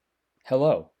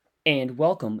Hello, and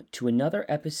welcome to another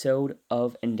episode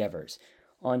of Endeavors.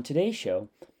 On today's show,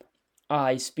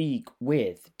 I speak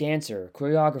with dancer,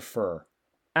 choreographer,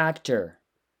 actor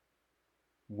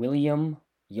William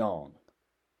Yong.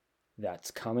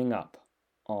 That's coming up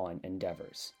on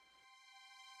Endeavors.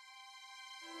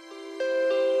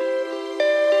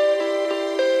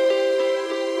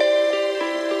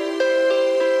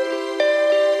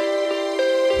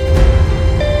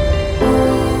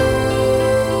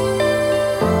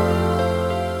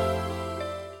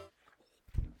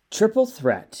 Triple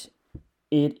threat.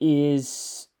 It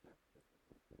is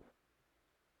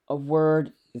a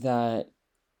word that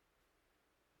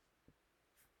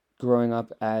growing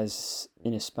up as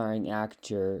an aspiring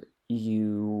actor,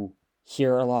 you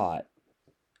hear a lot.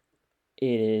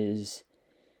 It is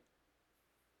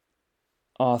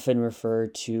often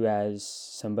referred to as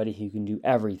somebody who can do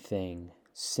everything: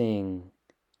 sing,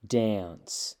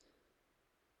 dance,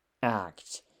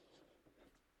 act.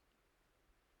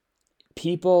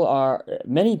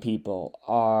 Many people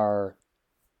are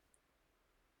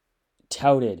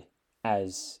touted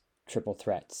as triple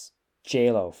threats.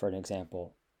 J-Lo, for an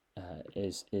example,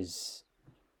 is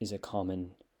a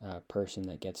common person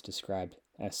that gets described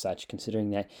as such,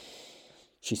 considering that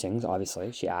she sings,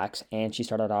 obviously, she acts, and she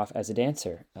started off as a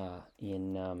dancer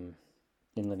in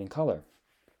Living Color.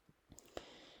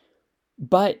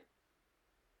 But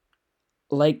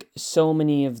like so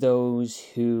many of those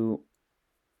who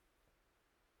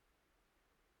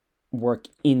work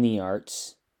in the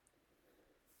arts,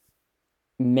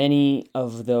 many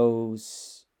of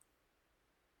those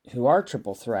who are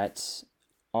triple threats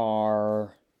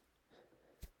are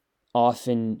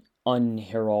often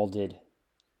unheralded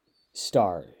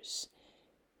stars.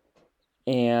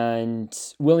 And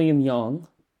William Yong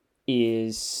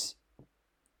is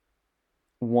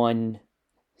one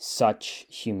such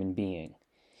human being.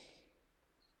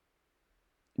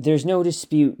 There's no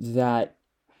dispute that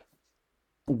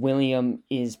William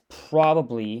is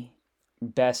probably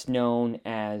best known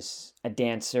as a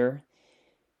dancer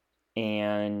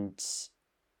and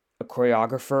a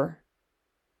choreographer.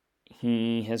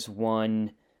 He has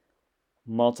won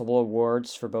multiple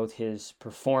awards for both his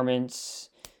performance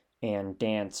and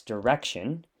dance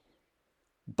direction,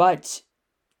 but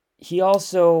he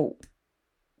also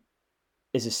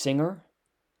is a singer,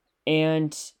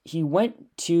 and he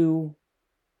went to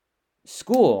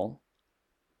school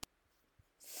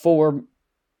for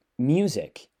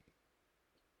music.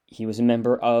 He was a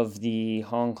member of the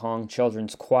Hong Kong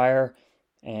Children's Choir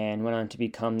and went on to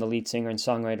become the lead singer and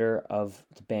songwriter of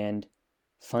the band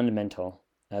Fundamental,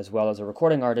 as well as a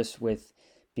recording artist with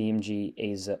BMG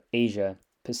Asia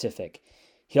Pacific.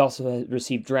 He also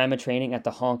received drama training at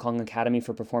the Hong Kong Academy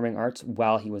for Performing Arts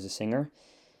while he was a singer.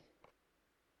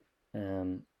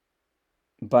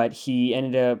 But he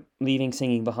ended up leaving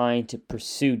singing behind to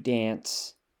pursue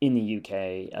dance in the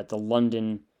UK at the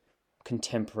London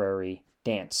Contemporary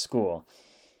Dance School.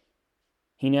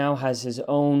 He now has his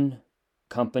own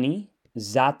company,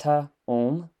 Zata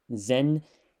Om, Zen,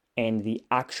 and the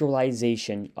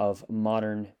Actualization of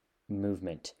Modern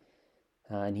Movement.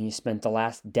 And he spent the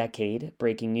last decade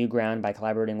breaking new ground by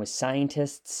collaborating with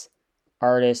scientists,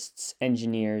 artists,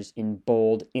 engineers in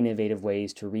bold, innovative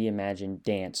ways to reimagine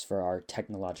dance for our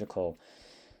technological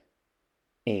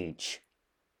age.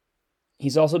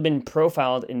 He's also been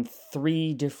profiled in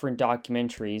 3 different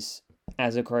documentaries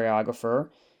as a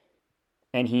choreographer,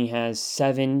 and he has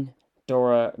 7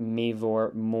 Dora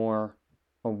Mavor Moore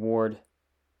Award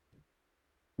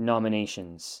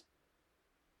nominations.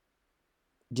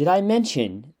 Did I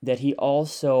mention that he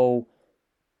also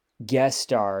guest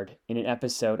starred in an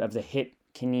episode of the hit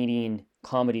Canadian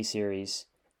comedy series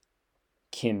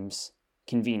Kim's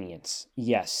Convenience?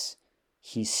 Yes,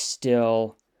 he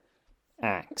still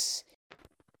acts.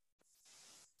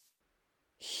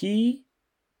 He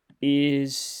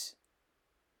is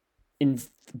in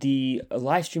the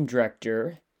live stream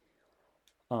director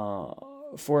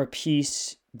for a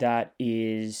piece that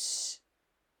is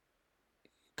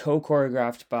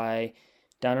co-choreographed by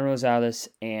Donna Rosales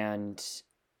and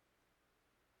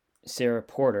Sarah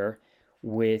Porter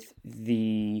with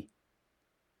the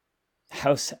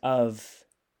House of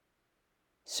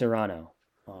Serrano.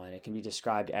 And it can be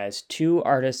described as 2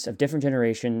 artists of different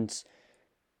generations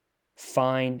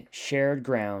find shared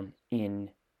ground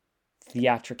in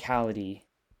theatricality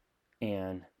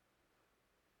and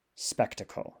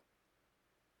spectacle.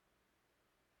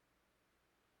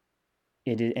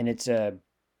 It's a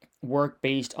work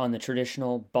based on the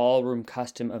traditional ballroom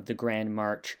custom of the Grand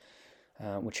March,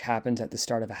 which happens at the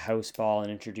start of a house ball and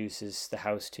introduces the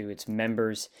house to its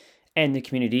members and the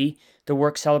community. The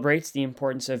work celebrates the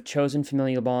importance of chosen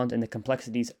familial bonds and the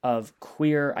complexities of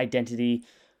queer identity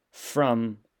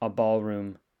from a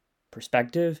ballroom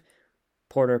perspective.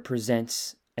 Porter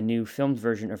presents a new filmed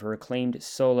version of her acclaimed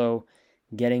solo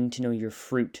Getting to Know Your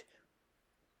Fruit,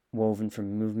 woven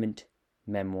from movement,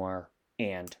 memoir,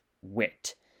 and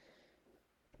wit.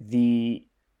 The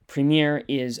premiere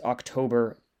is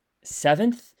October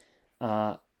 7th,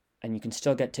 and you can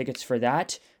still get tickets for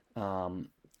that.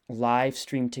 Live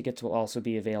stream tickets will also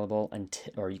be available,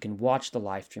 or you can watch the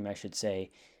live stream, I should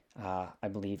say, I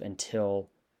believe, until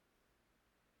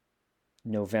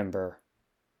November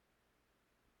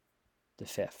the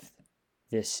 5th.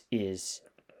 This is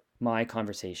my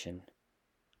conversation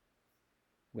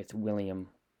with William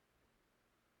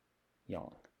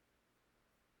Yong.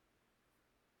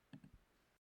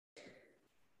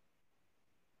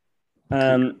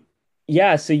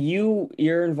 Yeah, so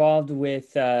you're involved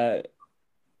with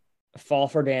Fall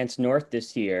for Dance North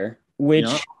this year, Yeah.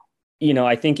 which,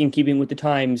 I think in keeping with the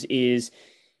times is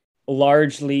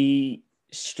largely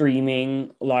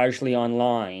streaming, largely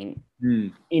online.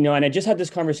 Mm. And I just had this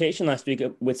conversation last week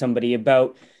with somebody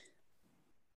about,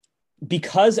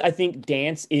 because I think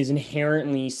dance is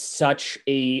inherently such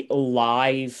a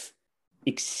live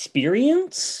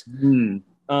experience, Mm.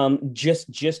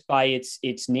 just by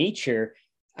its nature.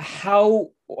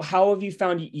 How have you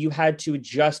found you had to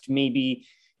adjust maybe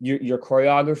your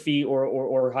choreography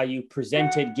or how you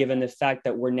present it, given the fact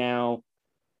that we're now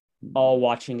all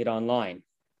watching it online?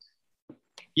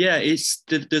 Yeah, it's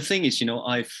the thing is,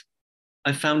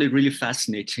 I found it really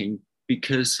fascinating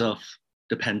because of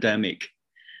the pandemic,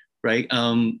 right?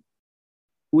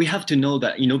 We have to know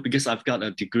that, because I've got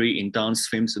a degree in dance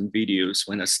films and videos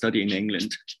when I studied in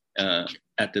England uh,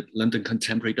 at the London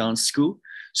Contemporary Dance School.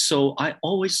 So I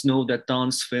always know that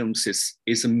dance films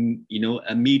is a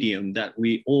medium that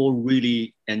we all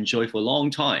really enjoy for a long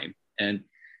time, and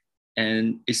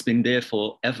it's been there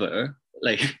forever.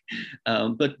 Like,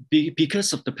 but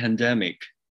because of the pandemic,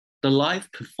 the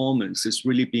live performance is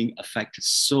really being affected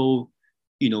so,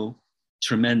 you know,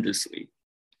 tremendously,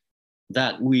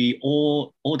 that we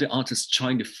all the artists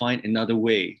trying to find another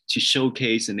way to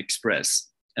showcase and express.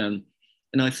 And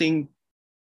I think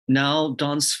now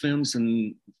dance films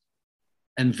and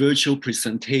virtual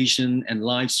presentation and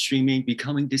live streaming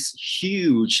becoming this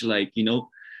huge, like,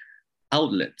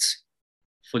 outlet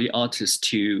for the artist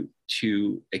to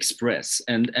express.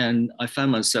 And I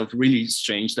found myself really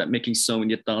strange that making so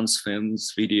many dance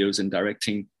films, videos, and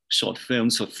directing short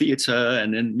films for theater,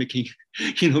 and then making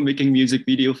making music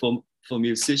video for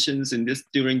musicians in this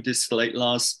during this like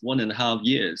last 1.5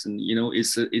 years, and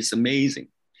it's amazing.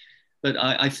 But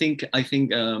I think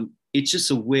it's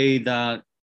just a way that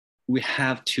we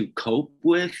have to cope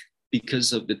with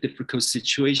because of the difficult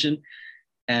situation.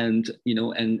 And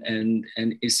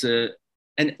and it's a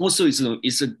and also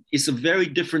it's a very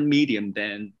different medium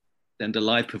than the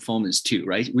live performance too,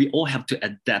 right? We all have to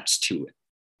adapt to it,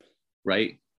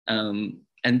 right?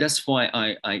 And that's why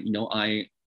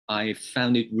I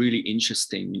found it really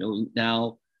interesting.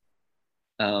 Now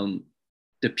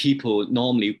the people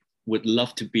normally would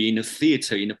love to be in a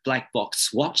theater in a black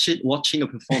box watching a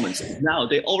performance. Now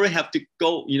they already have to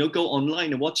go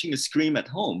online and watching a screen at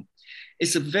home.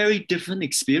 It's a very different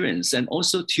experience. And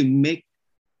also, to make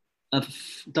a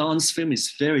dance film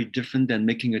is very different than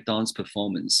making a dance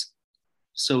performance.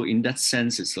 So in that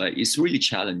sense, it's really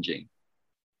challenging.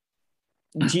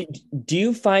 Do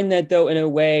you find that, though, in a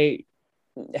way,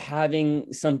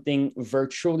 having something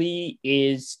virtually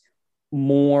is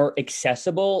more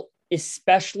accessible,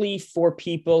 especially for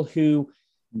people who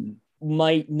Mm.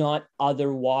 might not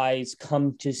otherwise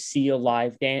come to see a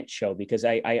live dance show? Because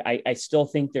I still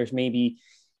think there's maybe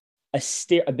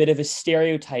a bit of a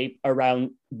stereotype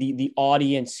around the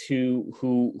audience who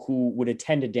would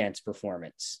attend a dance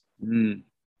performance. Mm.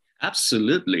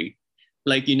 Absolutely.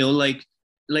 Like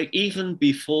even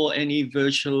before any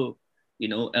virtual, you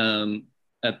know, um,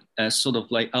 sort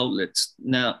of like outlets.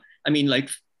 Now, I mean, like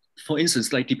for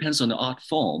instance, like depends on the art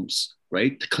forms,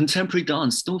 right? Contemporary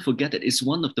dance, don't forget it, it's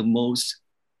one of the most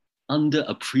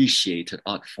underappreciated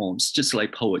art forms, just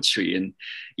like poetry, and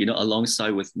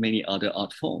alongside with many other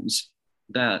art forms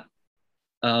that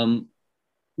um,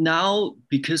 now,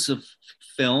 because of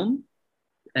film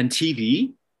and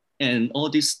TV and all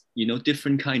this,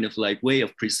 different kind of like way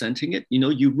of presenting it,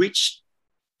 you reach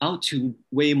out to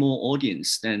way more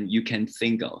audience than you can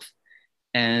think of.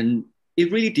 And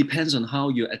it really depends on how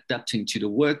you're adapting to the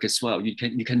work as well. You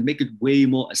can make it way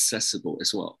more accessible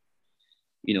as well.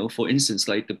 For instance,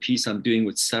 like the piece I'm doing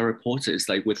with Sarah Porter is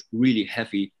like with really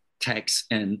heavy text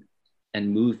and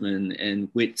movement and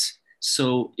wit.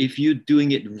 So if you're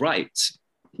doing it right,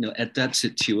 adapt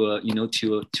it to a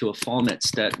to a format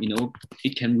that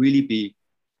it can really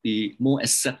be more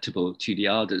acceptable to the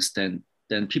others than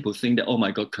people think that, oh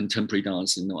my god, contemporary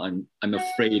dance. I'm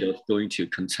afraid of going to a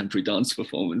contemporary dance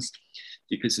performance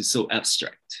because it's so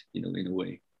abstract, in a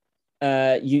way.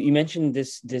 You mentioned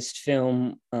this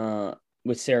film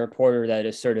with Sarah Porter that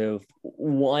is sort of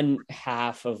one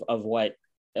half of what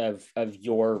of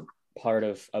your part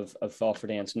of Fall for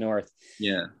Dance North.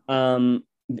 Yeah.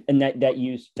 And that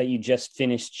you just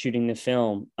finished shooting the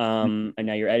film, and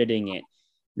now you're editing it.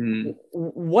 Mm.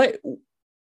 What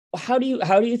how do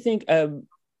you think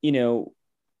you know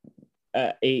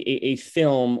a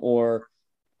film or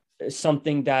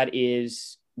something that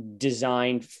is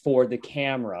designed for the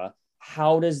camera,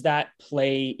 how does that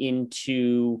play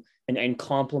into and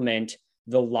complement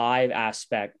the live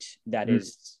aspect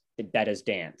Mm. that is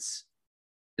dance?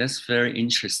 That's very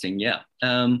interesting. Yeah.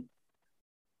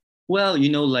 Well,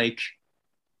 like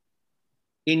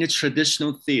in a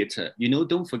traditional theater,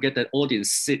 don't forget that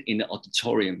audience sit in the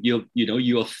auditorium.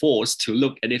 You are forced to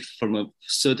look at it from a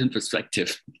certain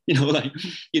perspective.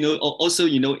 Also,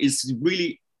 it's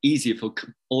really easy for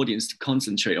audience to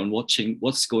concentrate on watching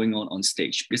what's going on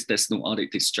stage because there's no other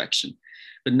distraction.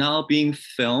 But now being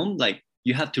filmed, like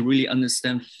you have to really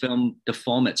understand the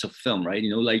formats of film, right?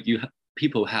 Like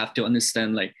people have to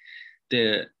understand like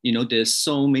there's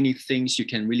so many things you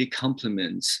can really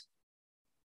complement,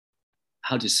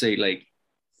 how to say, like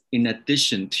in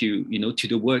addition to to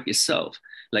the work itself,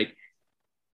 like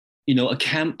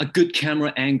a good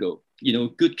camera angle,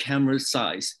 good camera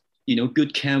size,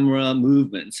 good camera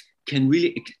movements can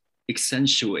really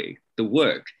accentuate the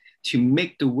work to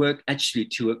make the work actually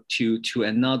to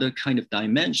another kind of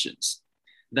dimensions.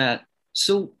 That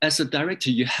so as a director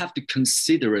you have to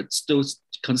considerate those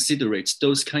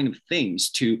kind of things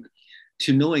to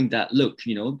knowing that, look,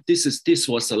 this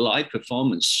was a live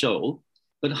performance show,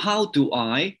 but how do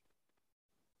I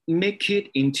make it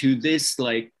into this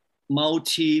like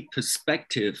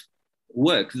multi-perspective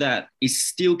work that it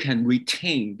still can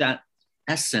retain that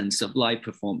essence of live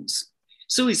performance?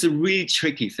 So it's a really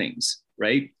tricky things,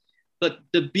 right? But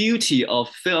the beauty of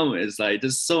film is like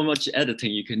there's so much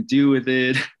editing you can do with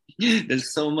it.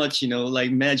 There's so much,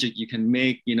 like magic you can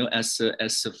make, as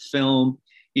a film.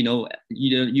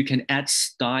 You can add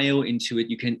style into it.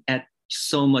 You can add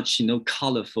so much,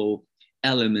 colorful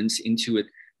elements into it,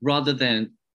 rather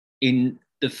than in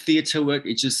the theater work,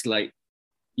 it's just like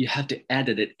you have to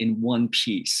edit it in one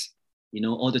piece.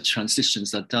 All the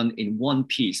transitions are done in one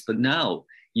piece. But now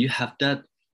you have that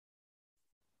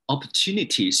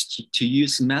opportunities to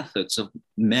use methods of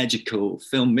magical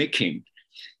filmmaking.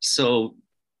 So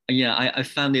yeah, I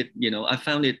found it,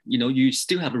 you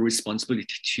still have a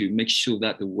responsibility to make sure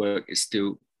that the work is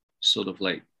still sort of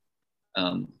like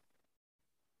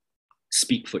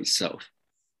speak for itself.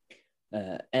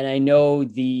 And I know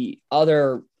the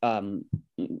other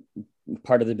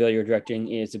part of the bill you're directing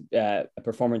is a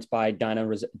performance by Dana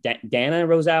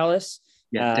Rosales,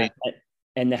 Yeah, uh,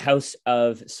 and the House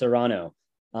of Serrano.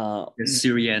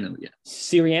 Siriano, yeah.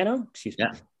 Siriano, excuse me.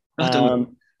 Yeah. Oh,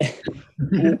 don't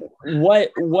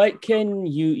What can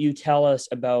you tell us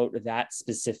about that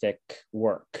specific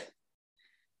work?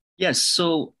 Yes,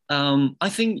 so I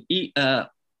think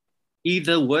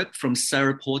either work from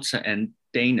Sarah Porter and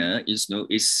Dana is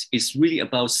really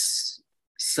about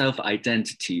self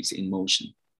identities in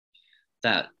motion.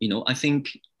 That I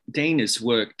think Dana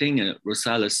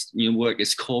Rosales' work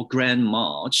is called Grand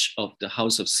March of the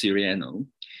House of Siriano,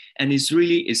 and it's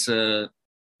really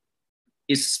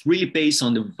based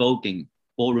on the voguing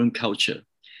ballroom culture.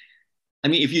 I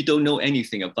mean, if you don't know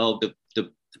anything about the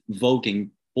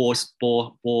voguing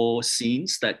ball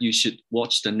scenes, that you should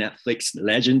watch the Netflix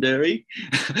Legendary.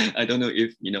 I don't know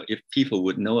if people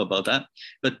would know about that,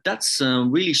 but that's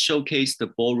really showcased the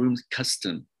ballroom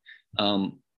custom.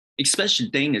 Especially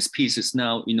Dana's pieces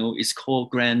now, it's called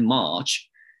Grand March.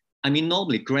 I mean,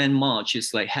 normally Grand March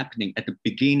is like happening at the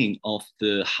beginning of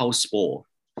the house ball,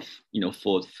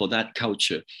 for that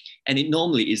culture, and it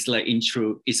normally is like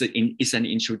it's an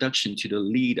introduction to the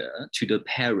leader, to the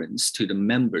parents, to the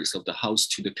members of the house,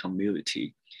 to the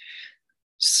community.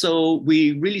 So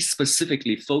we really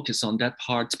specifically focus on that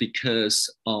part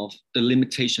because of the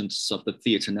limitations of the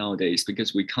theater nowadays,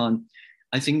 because we can't,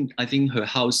 I think her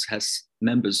house has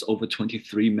members over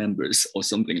 23 members or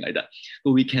something like that,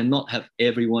 but we cannot have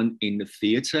everyone in the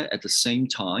theater at the same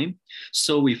time.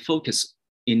 So we focus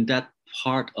in that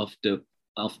part of the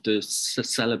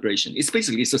celebration.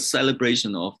 It's a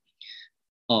celebration of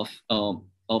of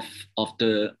of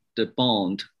the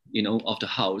bond, of the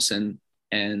house,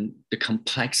 and the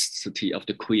complexity of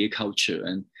the queer culture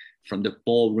and from the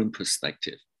ballroom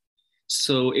perspective.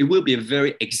 So it will be a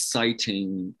very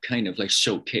exciting kind of like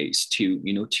showcase to,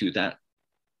 to that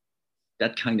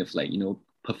kind of like,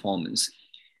 performance.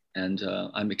 And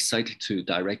I'm excited to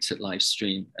direct it live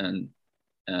stream and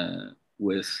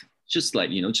with just like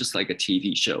a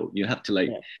TV show. You have to like,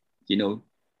 Yeah. you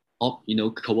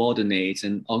know, coordinate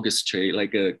and orchestrate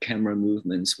like a camera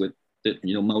movements with the,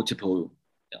 multiple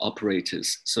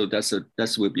operators. So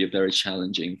that will be a very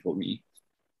challenging for me.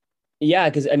 Yeah,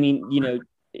 because I mean,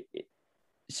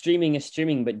 streaming is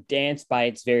streaming, but dance by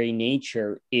its very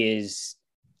nature is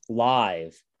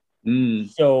live. Mm,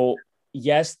 So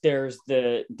yes, there's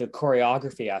the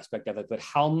choreography aspect of it, but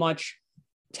how much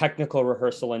technical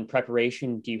rehearsal and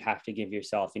preparation do you have to give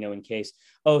yourself, in case,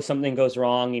 oh, something goes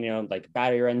wrong, like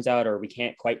battery runs out, or we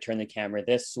can't quite turn the camera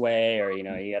this way, or you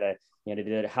gotta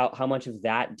do it. How much of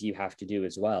that do you have to do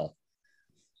as well?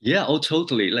 yeah, oh,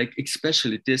 totally. Like,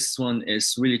 especially this one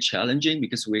is really challenging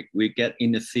because we get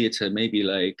in the theater maybe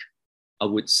like I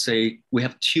would say we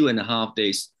have 2.5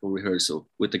 days for rehearsal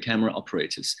with the camera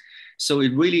operators. So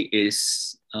it really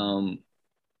is, I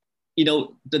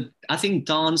think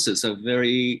dancers are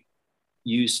very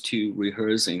used to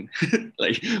rehearsing,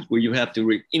 like where you have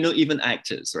to, even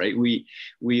actors, right?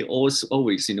 We also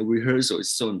always, rehearsal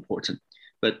is so important.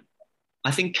 But I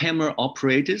think camera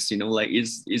operators, like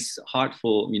is hard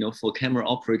for for camera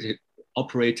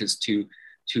operators to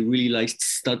really like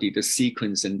study the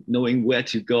sequence and knowing where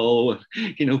to go,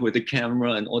 with the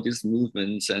camera and all these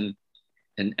movements and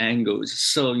angles.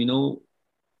 So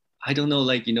I don't know,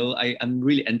 like I'm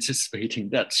really anticipating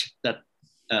that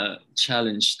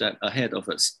challenge that ahead of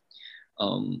us.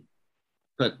 Um,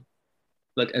 but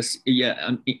as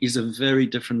yeah, it's a very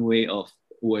different way of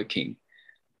working.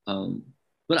 Um,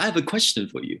 but I have a question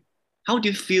for you. How do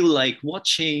you feel like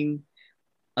watching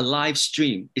a live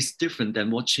stream is different than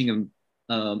watching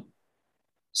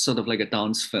sort of like a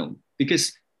dance film?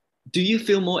 Because do you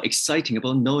feel more exciting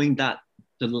about knowing that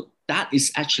that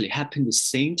is actually happening the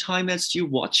same time as you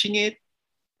watching it,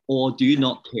 or do you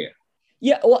not care?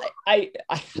 Yeah, well,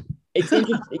 it's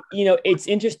interesting. It's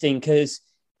interesting because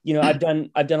I've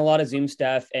done a lot of Zoom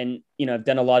stuff, and I've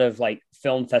done a lot of like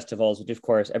film festivals, which of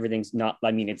course everything's not.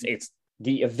 I mean, it's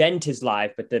the event is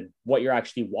live, but the what you're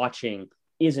actually watching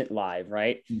isn't live,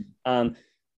 right? Um,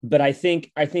 but I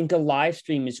think a live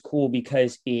stream is cool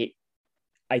because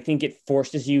I think it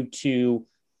forces you to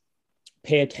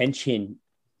pay attention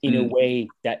in a Mm, way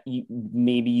that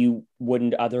maybe you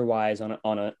wouldn't otherwise on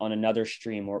another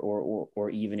stream or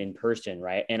even in person,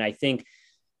 right? And I think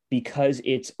because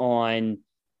it's on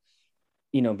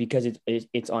because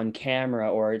it's on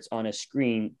camera or it's on a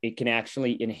screen, it can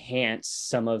actually enhance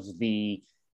some of the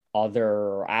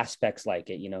other aspects like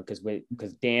it,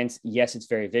 because dance, yes, it's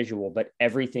very visual, but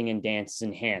everything in dance is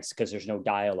enhanced because there's no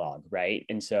dialogue, right?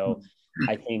 And so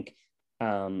I think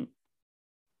um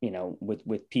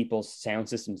with people's sound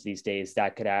systems these days,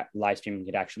 that live streaming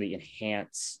could actually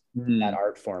enhance that mm.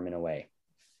 art form in a way.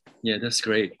 Yeah, that's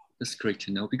great. That's great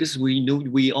to know because we know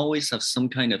we always have some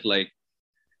kind of like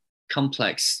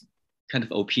complex kind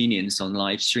of opinions on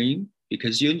live stream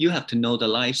because you have to know the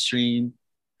live stream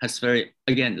has very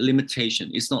again limitation.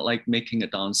 It's not like making a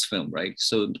dance film, right?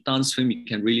 So dance film you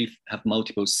can really have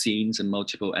multiple scenes and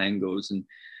multiple angles and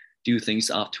do things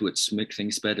afterwards to make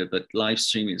things better. But live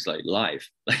stream is like live,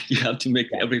 like you have to make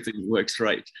Yeah, everything works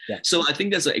right. yeah, So I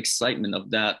think there's an excitement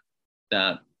of that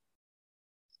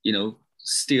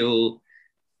still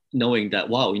knowing that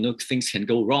wow, things can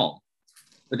go wrong.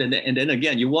 But then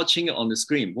again, you're watching it on the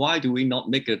screen. Why do we not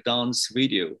make a dance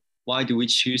video? Why do we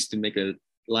choose to make a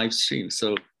live stream?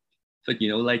 So, but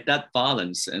like that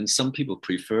balance, and some people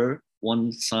prefer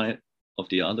one side of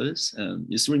the others.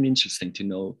 It's really interesting to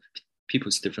know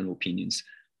people's different opinions.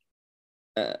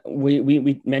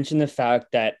 we mentioned the fact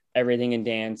that everything in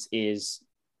dance is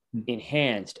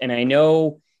enhanced, and I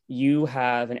know you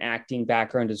have an acting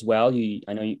background as well.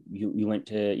 I know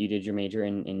you did your major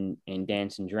in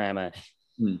dance and drama.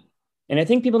 Hmm. And I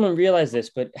think people don't realize this,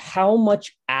 but how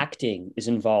much acting is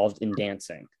involved in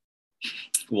dancing?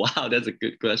 Wow, that's a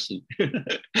good question.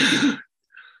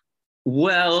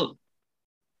 Well,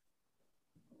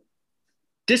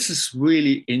 this is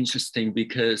really interesting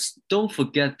because don't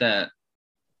forget that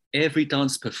every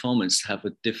dance performance have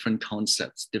a different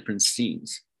concepts, different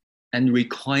scenes, and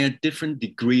require different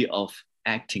degree of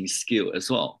acting skill as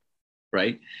well,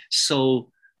 right?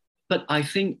 So, but I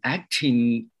think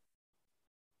acting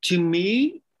to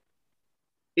me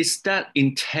is that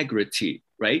integrity,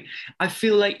 right? I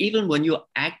feel like even when you're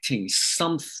acting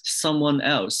someone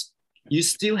else, you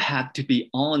still have to be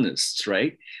honest,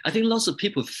 right? I think lots of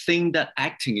people think that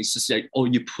acting is just like, oh,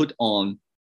 you put on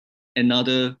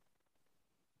another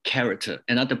character,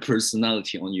 another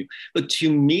personality on you. But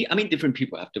to me, I mean, different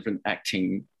people have different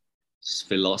acting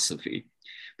philosophy.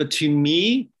 But to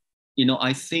me,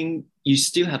 I think you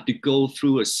still have to go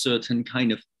through a certain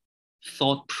kind of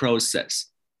thought process,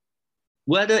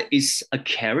 whether it's a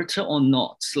character or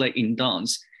not. Like in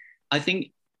dance, I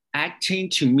think acting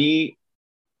to me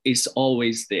is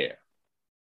always there.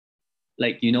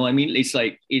 Like, what I mean? It's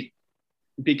like it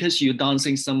because you're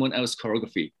dancing someone else's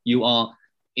choreography, you are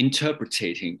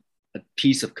interpreting a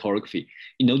piece of choreography.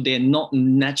 They're not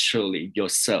naturally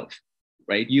yourself,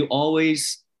 right? You're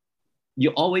always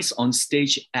on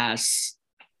stage as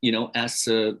as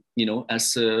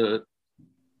a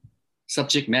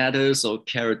subject matters or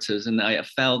characters. And I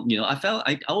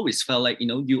always felt like,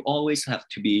 you always have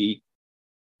to be,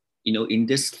 in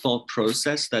this thought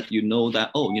process that that,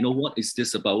 oh, what is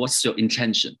this about? What's your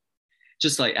intention?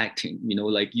 Just like acting,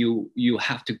 like you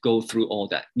have to go through all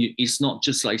that. It's not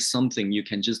just like something you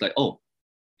can just like, oh,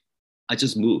 I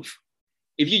just move.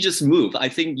 If you just move, I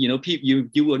think,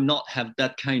 you will not have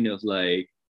that kind of like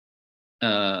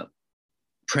uh,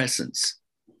 presence.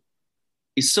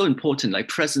 It's so important. Like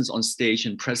presence on stage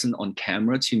and presence on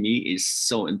camera to me is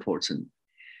so important,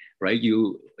 right?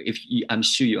 I'm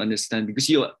sure you understand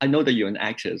because I know that you're an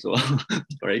actor as well,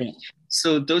 right? Yeah.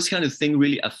 So those kind of things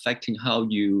really affecting how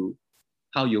you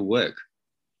work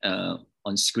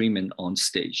on screen and on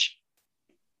stage.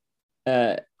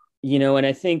 Uh, and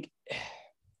I think,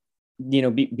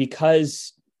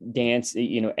 because dance,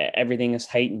 everything is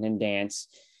heightened in dance.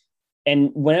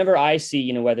 And whenever I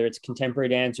see, whether it's contemporary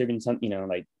dance or even some,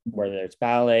 like whether it's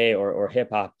ballet or hip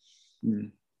hop,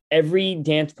 Mm. every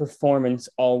dance performance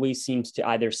always seems to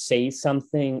either say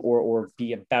something or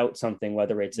be about something,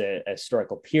 whether it's a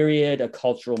historical period, a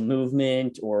cultural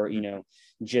movement, or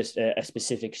just a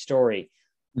specific story.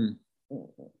 Mm.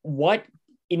 What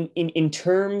in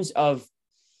terms of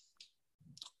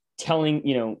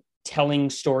telling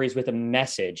stories with a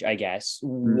message, I guess,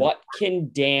 Mm. what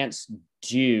can dance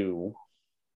do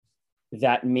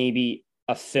that maybe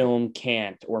a film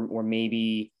can't, or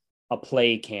maybe a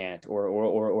play can't,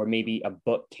 or maybe a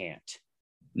book can't?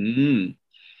 Mm.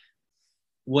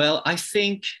 Well, I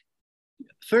think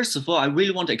first of all, I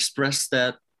really want to express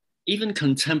that even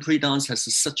contemporary dance has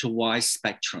such a wide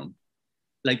spectrum.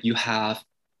 Like you have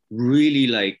really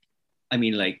like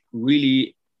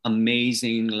really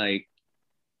amazing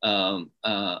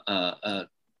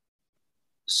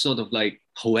sort of like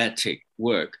poetic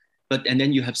work, and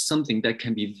then you have something that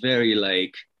can be very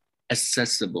like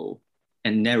accessible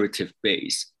and narrative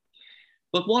based.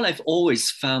 But what I've always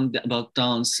found about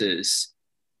dance is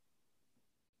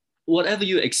whatever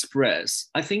you express,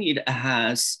 I think it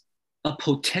has a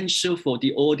potential for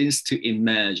the audience to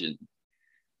imagine.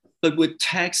 But with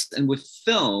text and with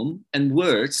film and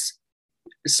words,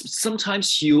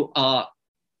 sometimes you are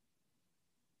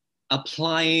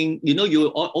applying, you're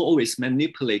always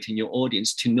manipulating your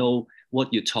audience to know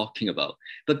what you're talking about.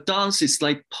 But dance is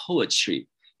like poetry.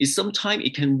 Sometimes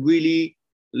it can really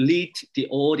lead the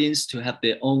audience to have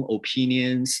their own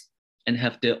opinions and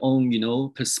have their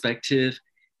own, perspective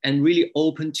and really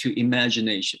open to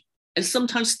imagination. And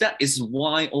sometimes that is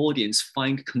why audience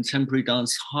find contemporary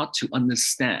dance hard to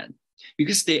understand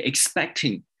because they're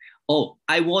expecting, oh,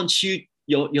 I want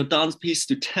your dance piece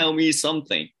to tell me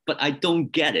something, but I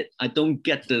don't get it. I don't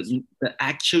get the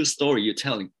actual story you're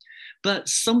telling. But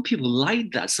some people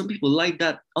like that. Some people like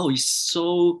that. Oh, it's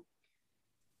so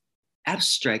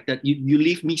abstract that you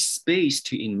leave me space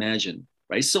to imagine,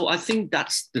 right? So I think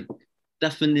that's the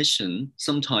definition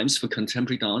sometimes for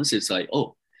contemporary dance. It's like,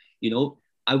 oh,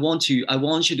 I want you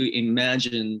to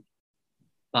imagine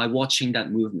by watching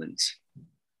that movement,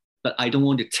 but I don't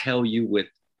want to tell you with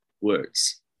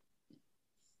words.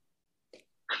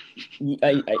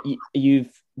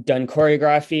 You've done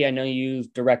choreography. I know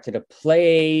you've directed a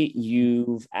play.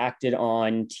 You've acted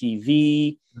on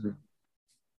TV. Mm-hmm.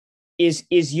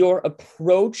 Is your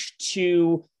approach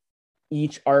to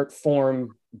each art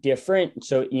form different?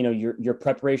 So your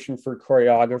preparation for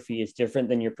choreography is different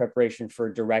than your preparation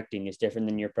for directing, is different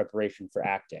than your preparation for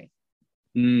acting.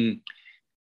 Mm.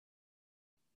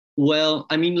 Well,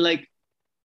 I mean, like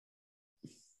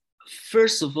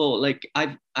first of all, like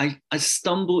I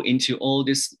stumble into all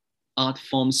these art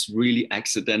forms really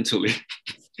accidentally.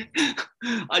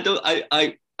 I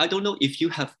don't know if you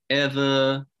have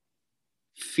ever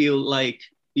feel like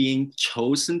being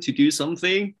chosen to do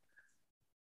something,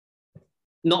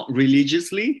 not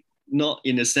religiously, not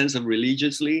in a sense of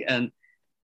religiously, and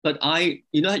but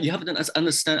you have to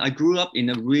understand, I grew up in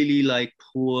a really like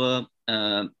poor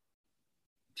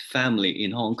family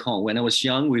in Hong Kong. When I was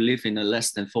young, we lived in a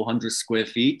less than 400 square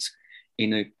feet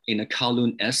in a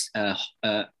Kowloon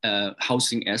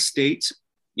housing estate.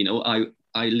 You know,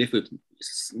 I live with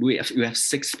we have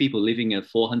 6 people living in a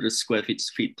 400 square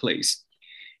feet place,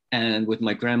 and with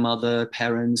my grandmother,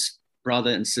 parents,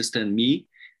 brother and sister, and me.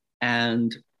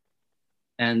 And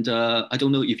I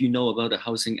don't know if you know about the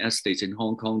housing estates in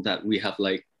Hong Kong, that we have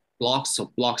like blocks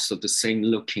of the same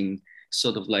looking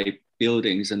sort of like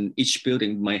buildings, and each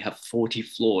building might have 40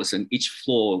 floors, and each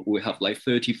floor will have like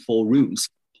 34 rooms,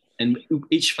 and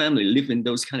each family live in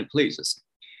those kind of places.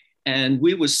 And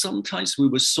we were so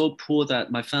poor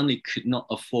that my family could not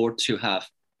afford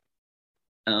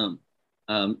um,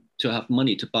 to have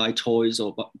money to buy toys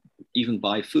or even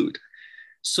buy food.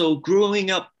 So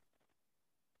growing up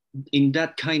in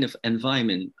that kind of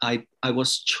environment, I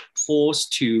was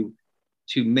forced to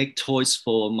make toys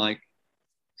for my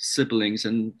siblings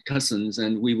and cousins,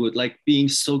 and we would like being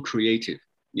so creative,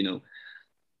 you know.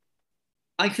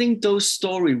 I think those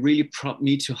stories really brought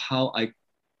me to how I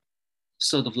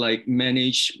sort of like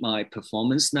manage my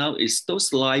performance now. Is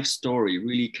those life story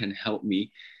really can help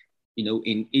me, you know,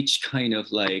 in each kind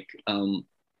of like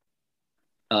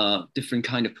different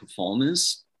kind of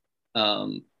performance.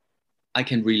 um, I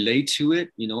can relate to it.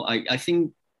 You know, I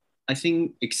think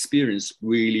experience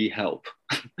really help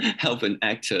an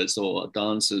actors or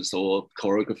dancers or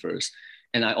choreographers.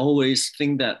 And I always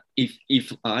think that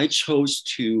if I chose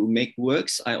to make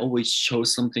works, I always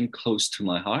chose something close to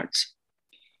my heart.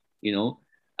 You know,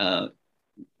 uh,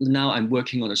 now I'm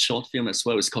working on a short film as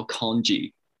well. It's called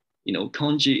Konji. You know,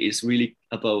 Konji is really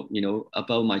about, you know,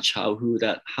 about my childhood,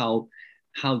 that how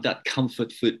that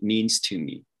comfort food means to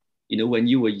me. You know, when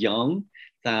you were young,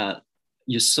 that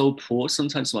you're so poor.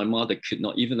 Sometimes my mother could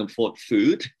not even afford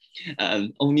food,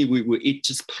 and only we would eat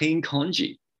just plain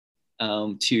congee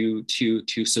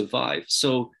to survive.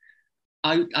 So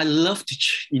I love to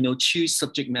you know, choose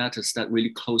subject matters that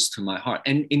really close to my heart,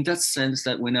 and in that sense,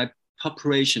 that when I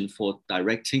preparation for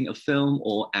directing a film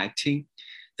or acting,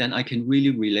 then I can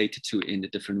really relate to it in a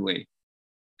different way.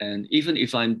 And even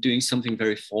if I'm doing something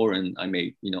very foreign, I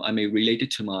may relate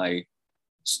it to my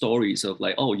stories of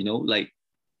like, oh, you know, like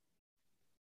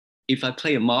if I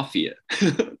play a mafia,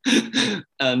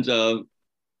 and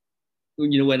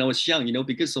you know, when I was young, you know,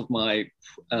 because of my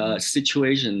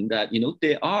situation, that you know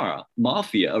there are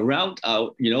mafia around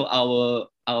our, you know,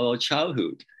 our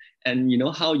childhood, and you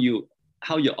know how your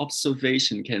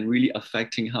observation can really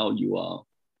affecting how you are,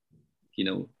 you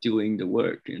know, doing the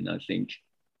work. And I think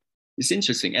it's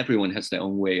interesting. Everyone has their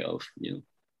own way of, you know,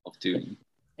 of doing.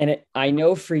 And I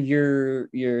know for your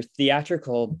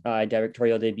theatrical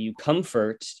directorial debut,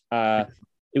 Comfort,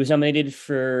 it was nominated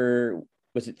for,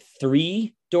 was it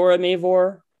 3 Dora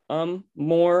Mavor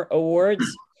more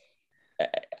awards?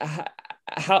 Uh,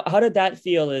 how did that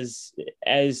feel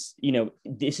as you know,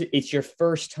 this it's your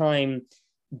first time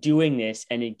doing this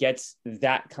and it gets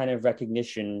that kind of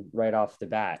recognition right off the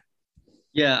bat?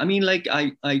 Yeah, I mean, like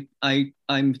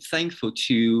I'm thankful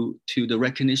to the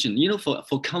recognition. You know,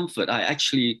 for Comfort, I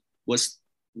actually was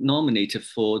nominated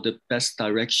for the best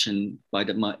direction by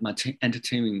the my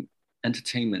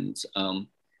entertainment uh,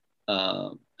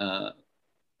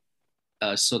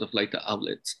 uh, sort of like the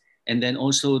outlets. And then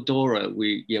also Dora,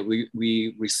 we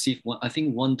received one, I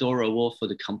think one Dora award for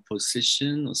the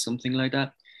composition or something like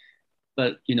that.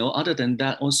 But you know, other than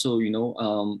that, also, you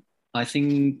know, I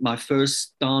think my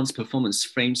first dance performance,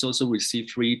 Frames, also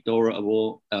received 3 Dora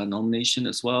Award nomination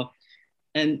as well.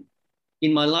 And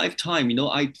in my lifetime, you know,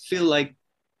 I feel like,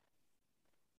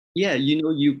 yeah, you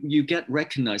know, you get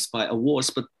recognized by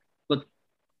awards, but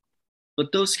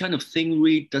but those kind of thing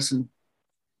really doesn't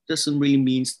really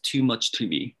means too much to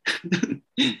me.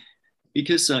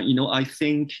 Because you know, I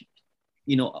think,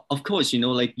 you know, of course, you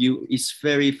know, like you, it's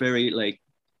very like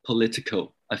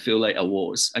political. I feel like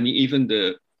awards. I mean, even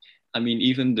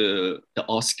the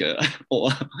Oscar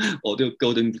or or the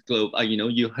Golden Globe. You know,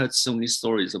 you heard so many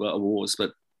stories about awards,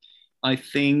 but I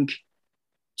think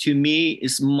to me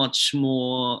it's much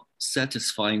more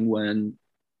satisfying when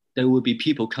there will be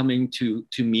people coming to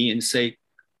me and say,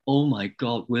 "Oh my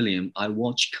God, William, I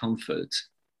watched Comfort,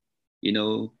 you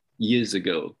know, years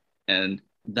ago, and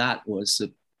that was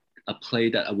a play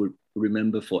that I would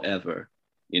remember forever."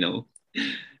 You know,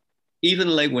 even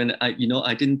like when I, you know,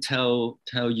 I didn't tell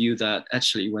you that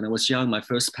actually when I was young, my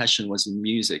first passion was in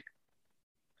music,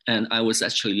 and I was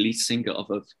actually lead singer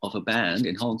of a band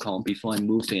in Hong Kong before I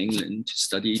moved to England to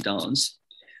study dance.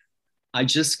 I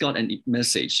just got a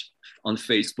message on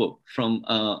Facebook from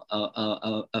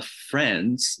a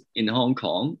friend in Hong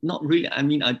Kong. Not really. I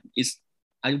mean, I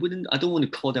don't want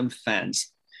to call them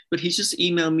fans, but he just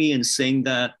emailed me and saying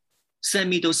that send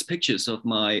me those pictures of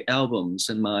my albums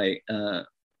and my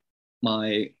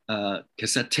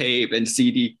cassette tape and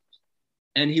CD.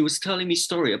 And he was telling me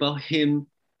story about him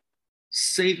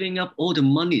saving up all the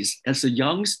monies as a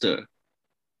youngster,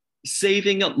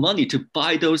 saving up money to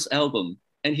buy those albums.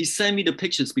 And he sent me the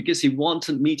pictures because he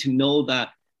wanted me to know that,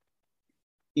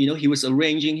 you know, he was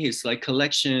arranging his like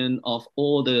collection of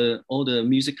all the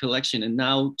music collection, and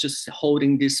now just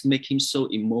holding this make him so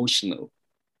emotional.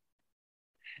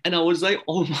 And I was like,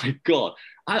 oh my God.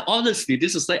 I honestly,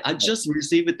 this is like, I just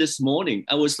received it this morning.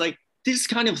 I was like, this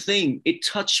kind of thing, it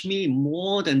touched me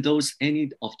more than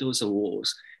any of those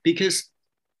awards, because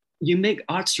you make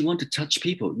arts, you want to touch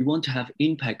people, you want to have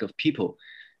impact of people,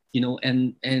 you know,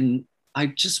 and I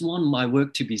just want my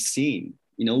work to be seen,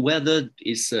 you know, whether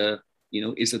it's a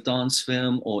dance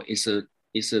film or is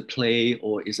a play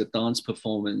or is a dance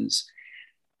performance.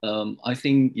 I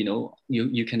think, you know,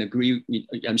 you can agree.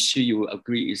 I'm sure you will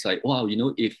agree. It's like, wow, you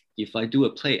know, if I do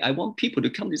a play, I want people to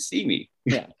come to see me.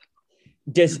 Yeah.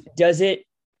 Does it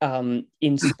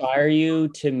inspire you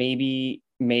to maybe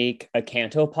make a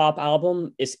canto pop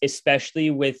album, especially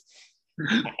with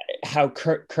how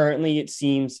currently it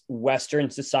seems Western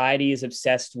society is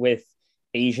obsessed with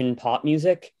Asian pop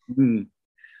music? Mm.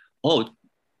 Oh,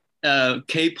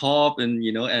 K-pop and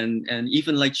you know and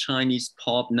even like Chinese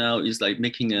pop now is like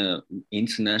making a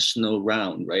international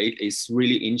round, right? It's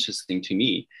really interesting to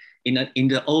me. In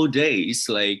the old days,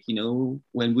 like you know,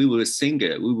 when we were a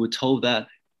singer, we were told that,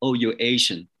 oh, you're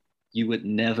Asian, you would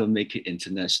never make it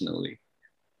internationally.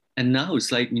 And now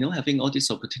it's like, you know, having all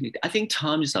this opportunity. I think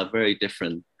times are very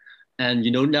different. And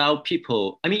you know, now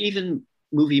people, I mean, even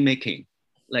movie making,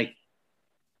 like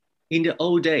in the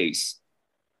old days,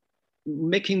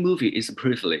 making movie is a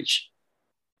privilege,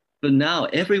 but now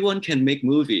everyone can make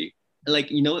movie.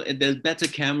 Like you know, there's better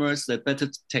cameras, there's better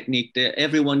technique there.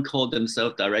 Everyone call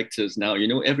themselves directors now. You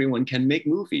know, everyone can make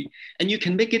movie, and you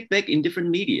can make it back in different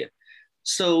media.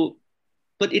 So,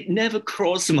 but it never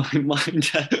crossed my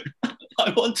mind that I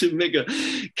want to make a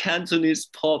Cantonese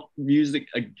pop music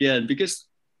again, because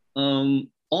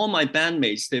all my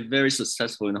bandmates, they're very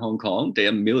successful in Hong Kong. They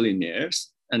are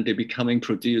millionaires and they're becoming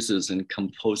producers and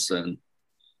composers,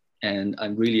 and I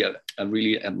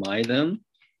really admire them.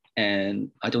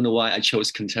 And I don't know why I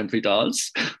chose contemporary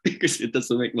dance because it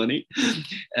doesn't make money.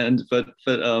 And but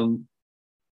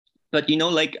you know,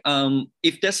 like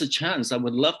if there's a chance, I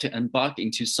would love to embark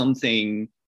into something.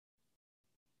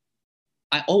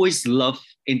 I always love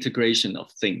integration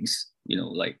of things. You know,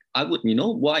 like I would, you know,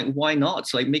 why not?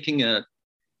 It's like making a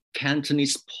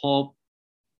Cantonese pop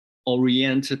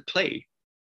oriented play,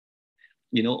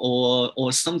 you know,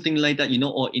 or something like that, you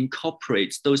know, or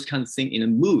incorporates those kind of things in a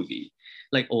movie,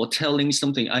 like or telling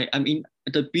something. I mean,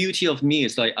 the beauty of me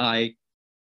is like I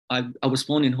was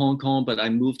born in Hong Kong, but I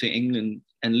moved to England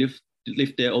and lived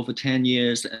there over 10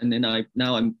 years, and then I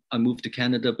moved to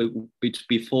Canada. But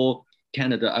before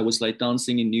Canada, I was like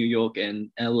dancing in New York and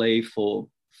LA for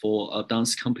a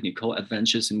dance company called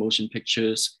Adventures in Motion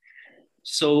Pictures.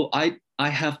 So I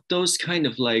have those kind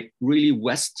of like really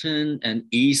Western and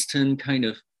Eastern kind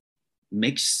of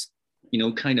mix, you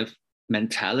know, kind of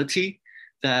mentality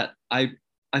that I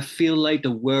feel like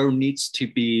the world needs to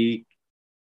be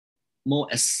more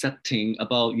accepting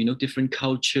about, you know, different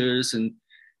cultures and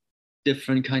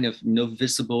different kind of, you know,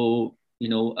 visible, you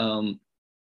know,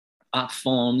 art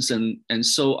forms. And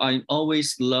so I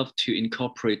always love to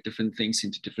incorporate different things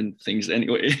into different things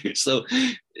anyway. So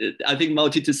I think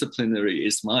multidisciplinary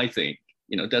is my thing.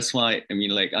 You know, that's why I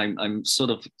mean, like I'm sort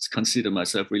of consider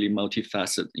myself really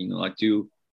multifaceted. You know, I do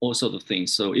all sorts of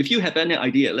things. So if you have any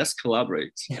idea, let's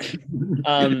collaborate.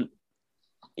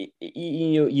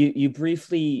 You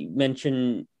briefly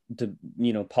mentioned the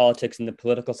politics and the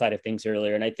political side of things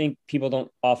earlier, and I think people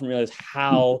don't often realize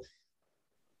how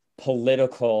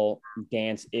political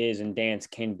dance is and dance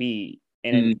can be.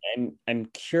 And I'm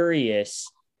curious,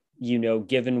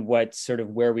 given what sort of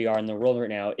where we are in the world right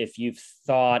now, if you've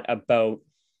thought about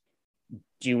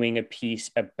doing a piece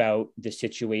about the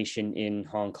situation in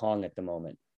Hong Kong at the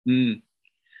moment.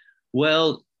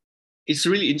 Well, it's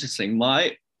really interesting.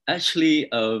 Actually,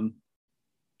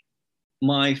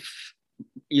 my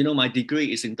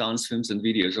degree is in dance films and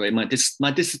videos, right?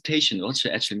 My dissertation was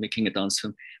actually making a dance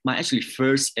film. My actually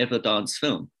first ever dance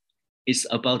film is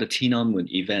about the Tiananmen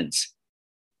events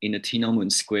in the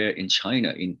Tiananmen Square in China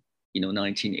in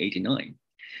 1989.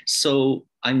 So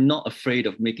I'm not afraid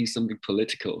of making something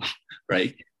political,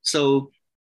 right? So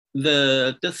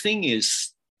the thing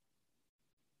is,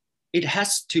 it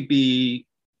has to be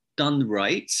done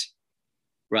right,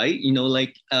 right?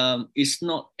 Like it's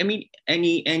not. I mean,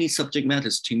 any subject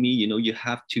matters to me. You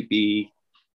have to be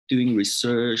doing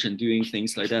research and doing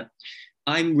things like that.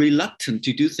 I'm reluctant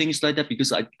to do things like that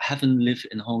because I haven't lived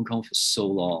in Hong Kong for so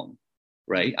long,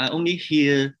 right? I only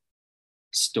hear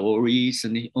stories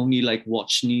and only like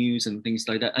watch news and things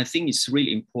like that. I think it's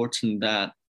really important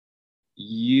that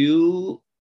you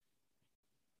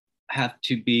have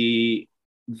to be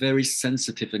very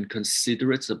sensitive and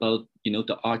considerate about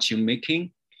the art you're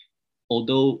making.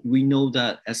 Although we know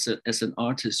that as an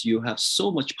artist you have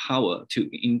so much power to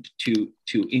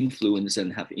influence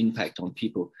and have impact on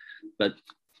people, but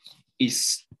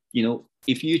it's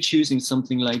if you're choosing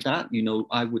something like that,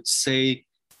 I would say,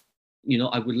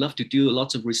 I would love to do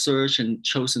lots of research and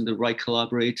chosen the right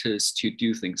collaborators to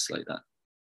do things like that.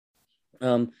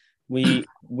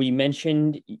 We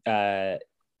mentioned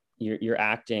your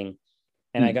acting,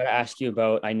 and I got to ask you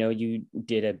about. I know you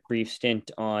did a brief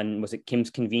stint on, was it Kim's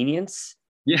Convenience?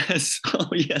 Yes. Oh,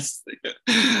 yes.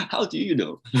 How do you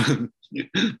know?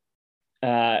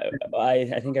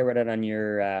 I think I read it on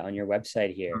your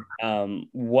website here.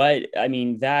 What I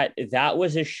mean, that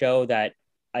was a show that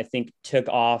I think took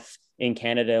off in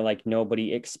Canada like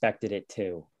nobody expected it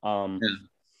to. Yeah.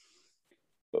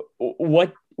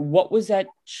 What was that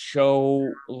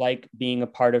show like being a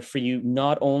part of for you,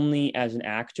 not only as an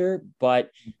actor, but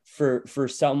for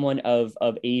someone of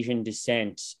Asian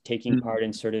descent, taking Mm. part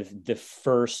in sort of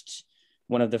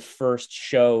one of the first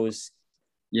shows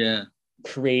Yeah.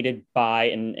 created by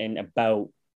and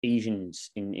about Asians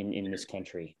in this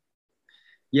country?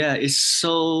 Yeah. It's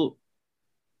so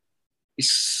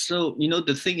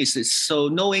the thing is, it's so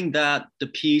knowing that the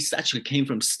piece actually came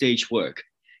from stage work.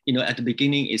 At the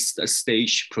beginning it's a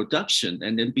stage production,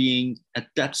 and then being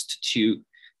adapted to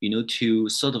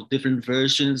sort of different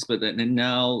versions, but then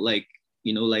now like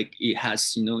like it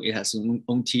has its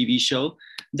own TV show.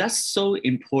 That's so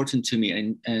important to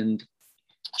me. And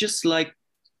just like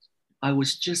I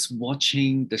was just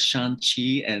watching the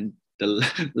Shang-Chi and the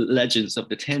Legends of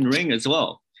the Ten Ring as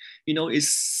well. It's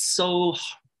so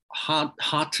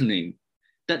heartening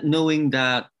that knowing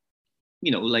that,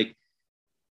 like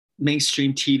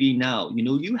mainstream TV now,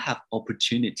 you have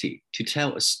opportunity to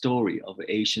tell a story of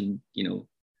Asian,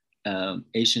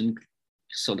 Asian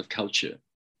sort of culture.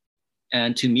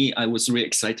 And to me, I was really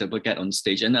excited about get on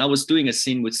stage, and I was doing a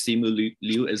scene with Simu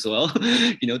Liu as well.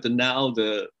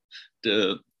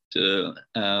 The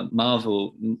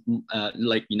Marvel,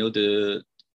 like the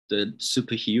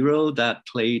superhero that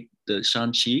played the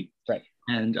Shang-Chi. Right.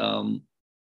 And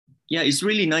yeah, it's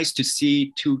really nice to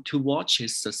see to watch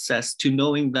his success, to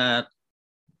knowing that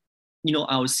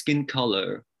our skin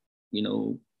color, you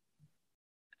know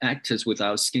actors with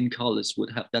our skin colors would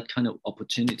have that kind of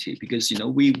opportunity, because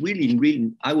we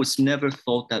really I was never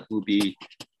thought that would be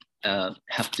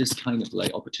have this kind of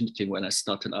like opportunity when I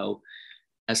started out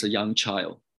as a young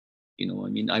child. I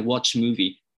mean, I watched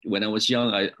movie when I was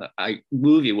young. I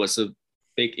movie was a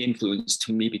big influence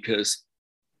to me because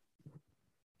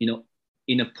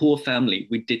in a poor family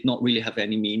we did not really have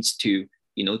any means to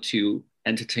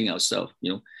entertain ourselves.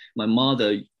 My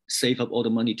mother saved up all the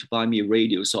money to buy me a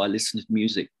radio, so I listened to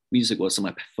music. Music was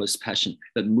my first passion,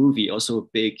 but movie also a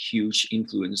big huge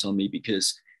influence on me,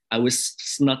 because I was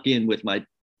snuck in with my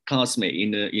classmate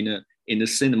in the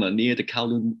cinema near the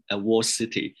Kowloon War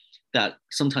City, that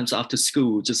sometimes after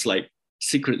school just like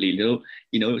secretly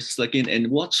snuck in and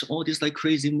watch all these like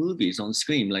crazy movies on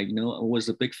screen. Like I was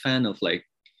a big fan of like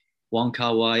Wong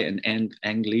Kar Wai and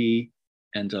Ang Lee,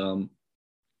 and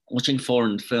watching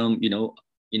foreign film,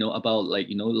 about like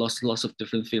lots of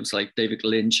different films like David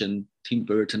Lynch and Tim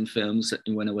Burton films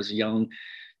when I was young.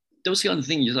 Those kind of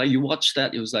things, like you watch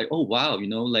that, it was like, oh wow,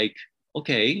 like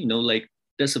okay, like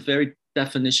there's a very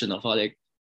definition of how like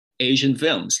Asian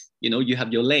films. You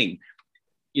have your lane.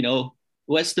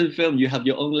 Western film you have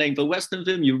your own lane, but Western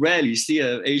film you rarely see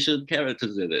Asian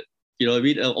characters in it. You know what I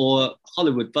mean? Or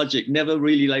Hollywood budget never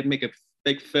really like make a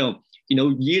big film.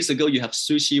 Years ago you have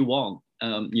Sushi Wong,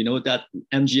 that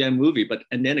MGM movie, but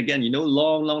and then again,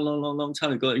 long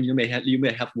time ago, you may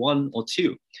have one or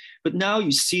two, but now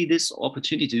you see this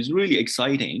opportunity is really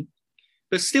exciting.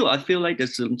 But still, I feel like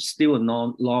there's still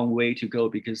a long way to go,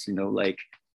 because like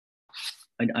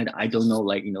I don't know,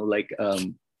 like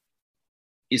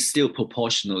it's still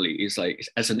proportionally, it's like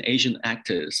as an Asian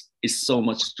actors, it's so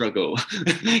much struggle.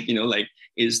 Like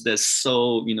is there,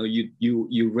 so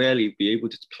you rarely be able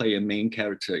to play a main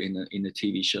character in a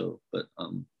TV show, but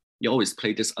you always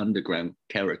play this underground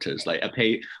characters. Like I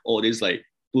play all these like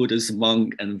Buddhist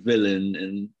monk and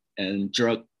villain and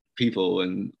drug people,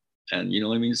 and you know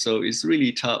what I mean. So it's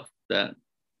really tough that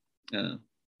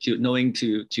to knowing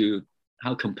to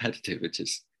how competitive it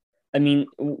is. I mean,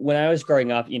 when I was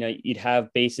growing up, you'd have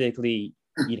the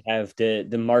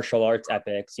martial arts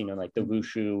epics, like the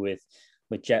wushu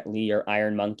with Jet Li or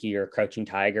Iron Monkey or Crouching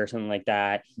Tiger or something like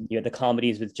that. You had the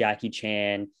comedies with Jackie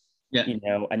Chan, Yeah,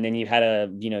 and then you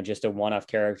had just a one-off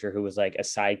character who was like a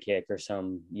sidekick or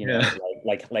some, yeah,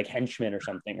 like henchman or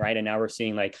something, right? And now we're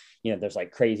seeing like, there's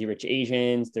like Crazy Rich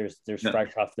Asians, there's yeah.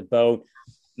 Fresh Off the Boat.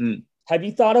 Mm. Have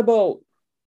you thought about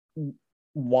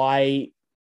why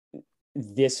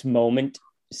this moment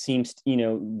seems,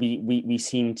 we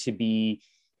seem to be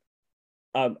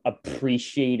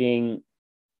appreciating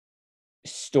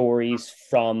stories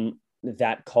from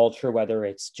that culture, whether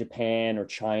it's Japan or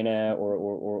China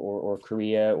or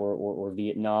Korea or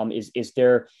Vietnam? Is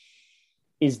there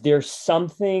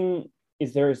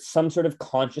some sort of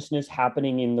consciousness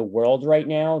happening in the world right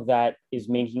now that is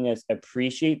making us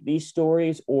appreciate these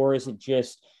stories, or is it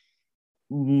just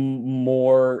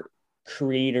more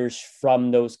creators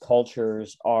from those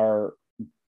cultures are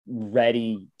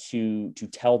ready to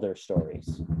tell their stories?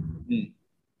 Mm.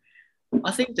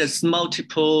 I think there's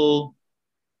multiple.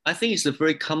 I think it's a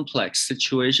very complex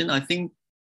situation. I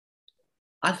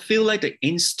feel like the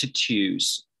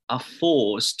institutes are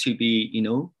forced to be,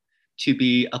 to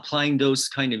be applying those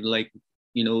kind of like,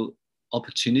 you know,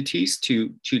 opportunities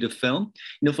to the film.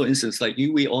 For instance, like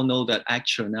we all know that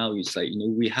actor now is like,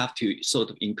 we have to sort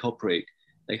of incorporate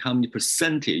like how many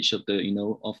percentage of the,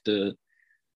 of the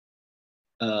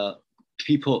uh,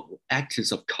 people,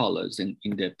 actors of colors in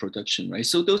their production, right?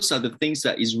 So those are the things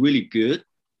that is really good,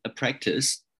 a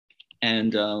practice.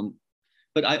 And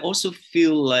but I also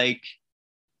feel like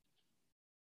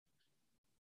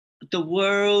the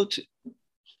world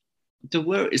the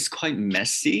world is quite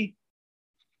messy,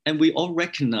 and we all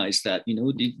recognize that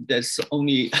there's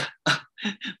only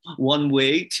one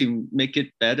way to make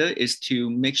it better is to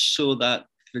make sure that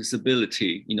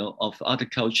visibility of other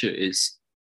culture is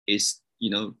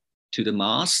to the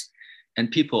mass,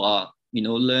 and people are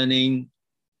learning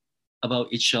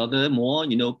about each other more,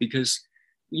 because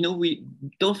we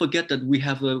don't forget that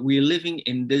we're living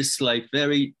in this like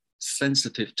very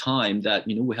sensitive time, that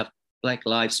we have Black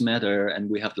Lives Matter, and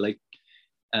we have like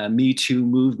Me Too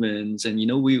movements, and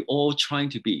we're all trying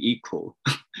to be equal.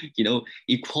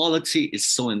 Equality is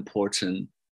so important.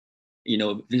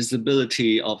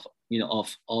 Visibility of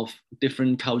of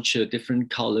different culture, different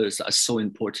colors are so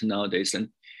important nowadays. And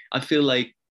I feel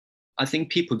like I think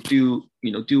people do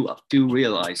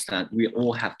realize that we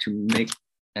all have to make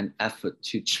an effort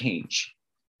to change,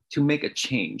 to make a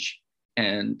change,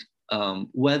 and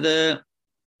whether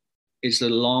it's a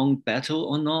long battle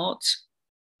or not,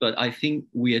 but I think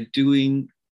we are doing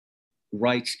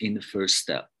right in the first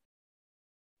step.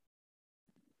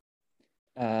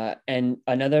 And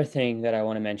another thing that I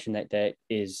want to mention that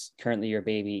is currently your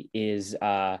baby is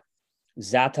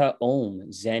Zata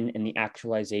Om, Zen and the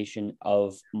Actualization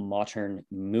of Modern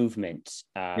Movement.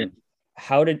 Yeah.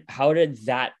 How did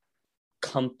that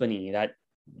company, that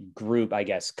group, I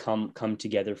guess, come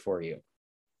together for you?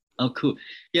 Oh, cool.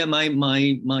 Yeah,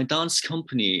 my dance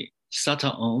company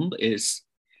Sata Om is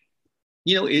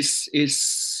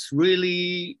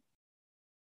really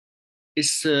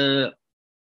it's a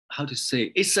how to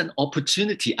say, it's an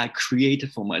opportunity I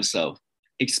created for myself.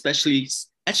 Especially,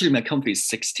 actually, my company is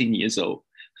 16 years old.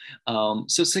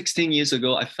 So 16 years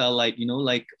ago, I felt like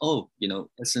like, oh,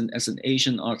 as an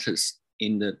Asian artist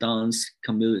in the dance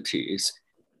community, it's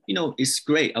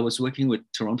great. I was working with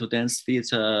Toronto Dance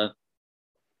Theatre,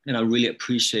 and I really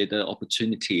appreciate the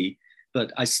opportunity.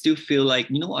 But I still feel like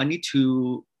I need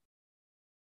to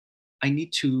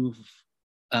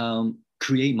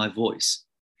create my voice.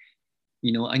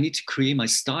 I need to create my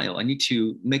style. I need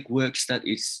to make works that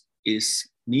is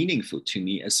meaningful to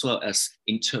me, as well as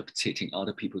interpreting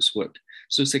other people's work.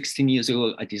 So 16 years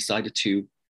ago, I decided to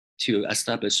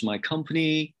establish my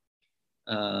company.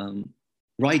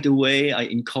 Right away, I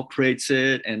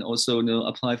incorporated and also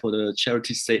apply for the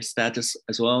charity status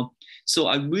as well. So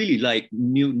I really like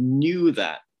knew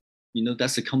that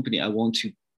that's a company I want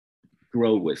to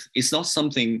grow with. It's not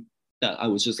something that I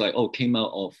was just like, oh, came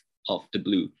out of the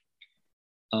blue.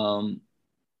 Um,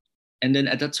 and then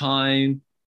at that time,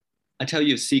 I tell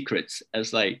you secrets,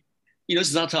 as like,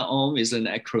 Zata Om is an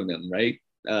acronym, right?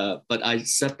 But I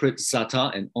separate Zata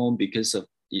and Om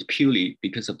purely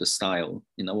because of the style.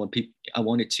 I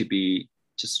want it to be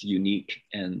just unique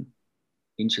and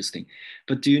interesting.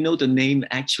 But do you know the name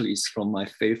actually is from my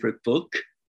favorite book?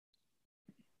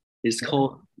 It's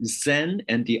called Zen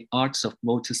and the Arts of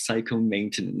Motorcycle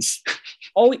Maintenance.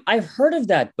 Oh, I've heard of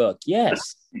that book.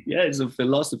 Yes. Yeah, it's a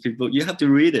philosophy book. You have to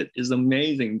read it. It's an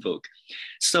amazing book.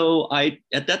 So I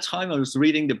at that time I was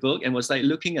reading the book and was like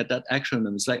looking at that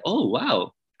acronym. It's like, oh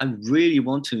wow, I really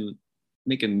want to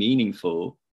make a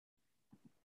meaningful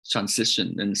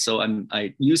transition. And so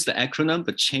I use the acronym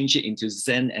but change it into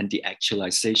Zen and the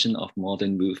actualization of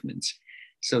modern movements.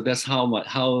 So that's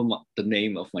the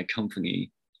name of my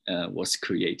company was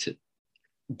created.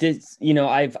 This,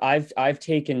 I've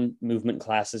taken movement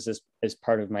classes as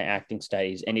part of my acting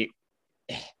studies, and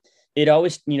it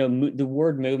always, the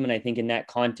word movement, I think in that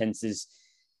context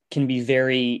can be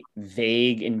very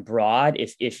vague and broad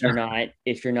if you're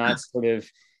not sort of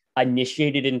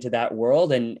initiated into that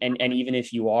world, and even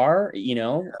if you are,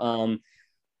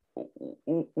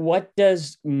 what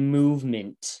does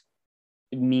movement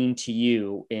mean to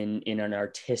you in an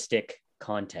artistic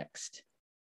context?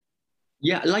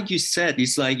 Yeah, like you said,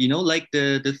 it's like, like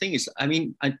the thing is, I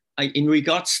mean, I in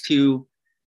regards to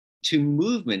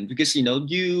movement, because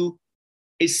you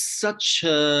it's such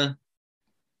a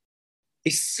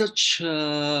it's such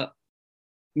a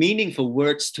meaningful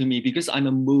words to me because I'm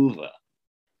a mover.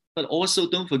 But also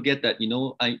don't forget that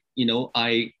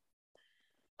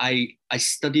I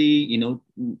study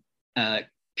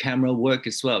camera work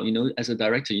as well. As a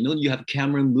director, you have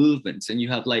camera movements, and you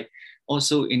have like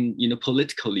also in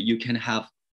politically you can have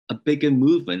a bigger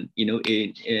movement in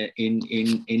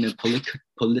a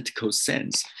political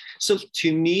sense. So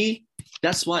to me,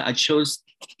 that's why I chose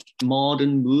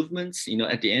modern movements.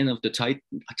 At the end of the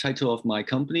title of my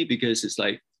company, because it's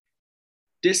like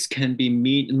this can be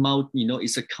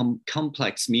it's a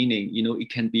complex meaning. It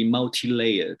can be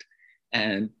multi-layered,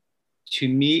 and to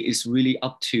me, it's really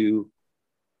up to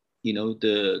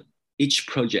the each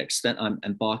projects that I'm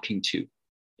embarking to.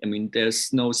 I mean,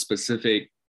 there's no specific.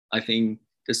 I think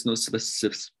there's no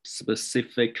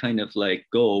specific kind of like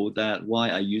goal that why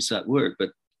I use that word, but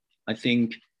I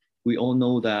think we all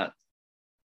know that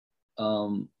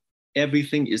um,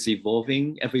 everything is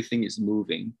evolving, everything is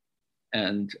moving,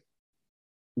 and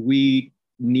we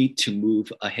need to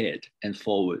move ahead and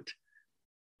forward.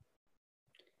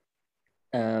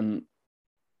 um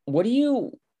what do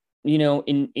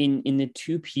in the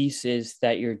two pieces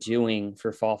that you're doing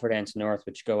for Fall for Dance North,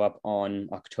 which go up on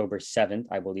October 7th,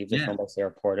 I believe, the Yeah, film by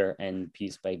Sarah Porter and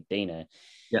piece by Dana,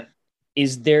 yeah.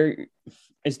 is there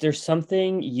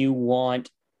something you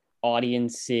want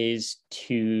audiences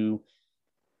to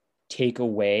take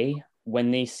away when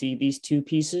they see these two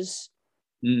pieces?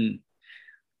 Mm.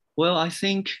 Well, I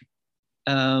think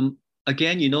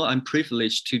again, I'm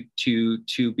privileged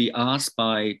to be asked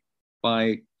by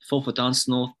Fall for Dance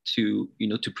North to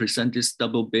present this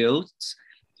double bills.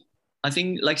 I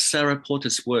think like Sarah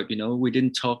Porter's work, we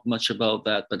didn't talk much about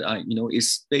that, but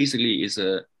it's basically is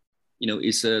a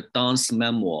dance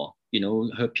memoir.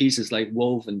 Her piece is like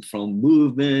woven from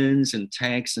movements and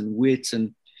text and wits,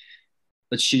 and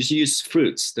but she's used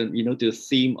fruits, the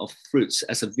theme of fruits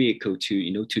as a vehicle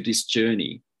to this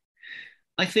journey.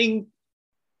 I think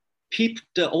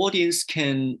the audience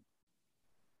can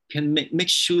make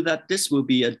sure that this will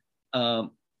be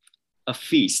a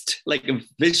feast, like a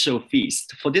visual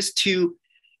feast for this two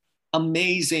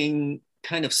amazing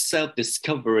kind of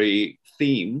self-discovery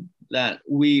theme that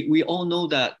we all know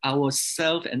that our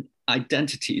self and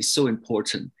identity is so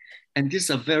important, and these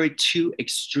are very two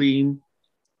extreme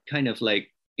kind of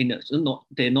like not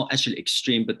they're not actually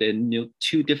extreme, but they're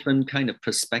two different kind of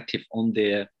perspective on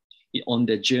their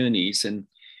journeys. And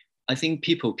I think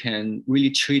people can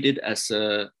really treat it as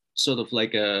a sort of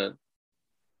like a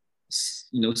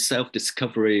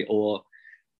self-discovery or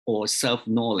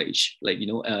self-knowledge, like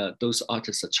those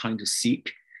artists are trying to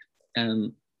seek,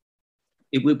 and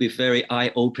it will be very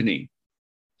eye-opening,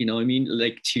 what I mean,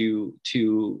 like to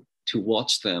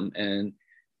watch them. And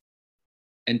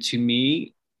to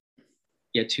me,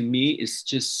 yeah, to me it's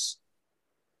just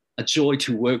a joy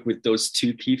to work with those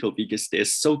two people because they're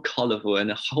so colorful,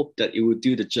 and I hope that it will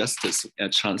do the justice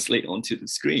translate onto the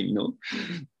screen,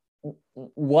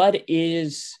 What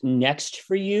is next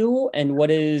for you, and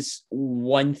what is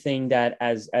one thing that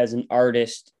as an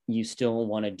artist you still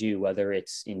want to do, whether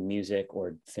it's in music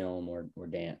or film or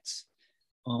dance?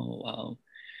 Oh wow.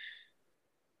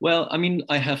 Well, I mean,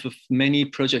 I have many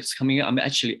projects coming up. I'm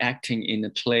actually acting in a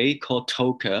play called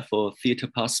Toka for Theatre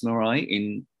Pass Marai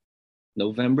in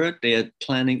November. They are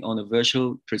planning on a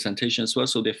virtual presentation as well.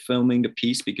 So they're filming the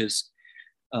piece because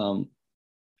um,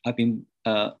 I've been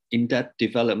in that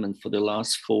development for the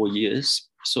last 4 years.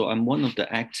 So I'm one of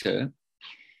the actor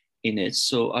in it.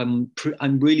 So I'm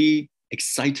really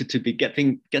excited to be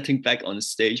getting back on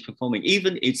stage performing,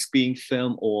 even it's being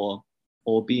filmed or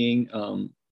being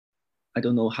I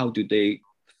don't know how do they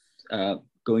uh,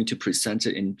 going to present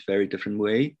it in very different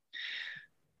way.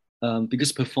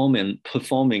 Because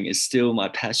performing is still my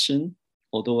passion,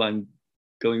 although I'm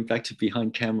going back to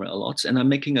behind camera a lot, and I'm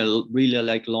making a really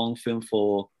like long film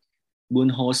for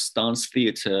Moonhorse Dance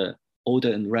Theatre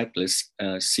Older and Reckless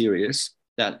series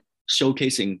that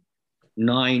showcasing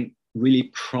 9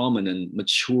 really prominent,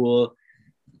 mature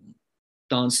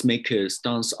dance makers,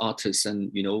 dance artists,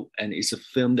 and and it's a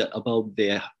film that about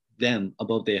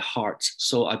about their hearts.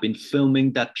 So I've been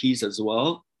filming that piece as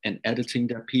well and editing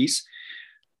that piece.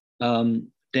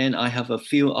 Then I have a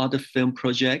few other film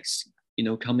projects,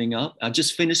 coming up. I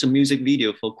just finished a music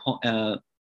video for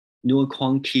Noah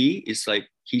Kwang Ki. It's like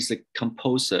he's a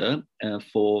composer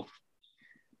for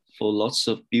lots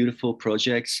of beautiful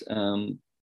projects. And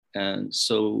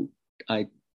so I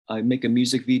I make a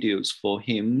music videos for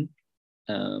him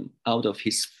out of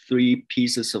his 3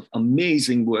 pieces of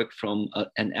amazing work from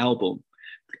an album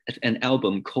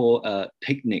called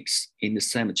Picnics in the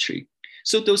Cemetery.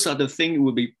 So those are the things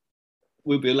will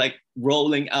be like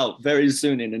rolling out very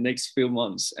soon in the next few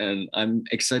months, and I'm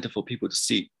excited for people to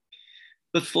see.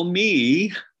 But for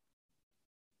me,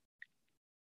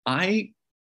 I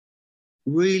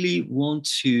really want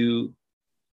to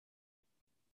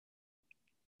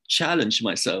challenge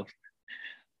myself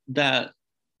that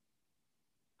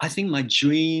I think my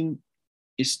dream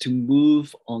is to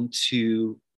move on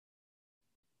to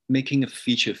making a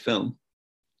feature film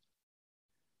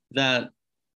that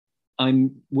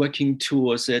I'm working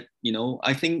towards it.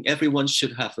 I think everyone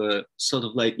should have a sort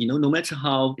of like, no matter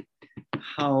how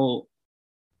how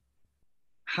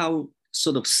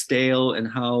sort of stale and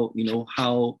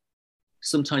how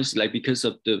sometimes like because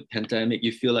of the pandemic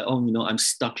you feel like, oh, I'm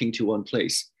stuck into one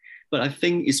place. But I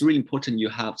think it's really important you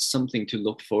have something to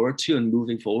look forward to and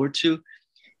moving forward to.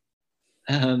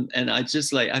 And I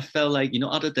felt like,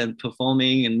 other than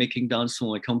performing and making dance for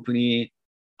my company,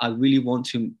 I really want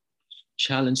to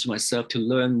challenge myself to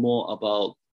learn more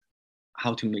about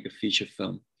how to make a feature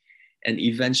film. And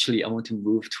eventually I want to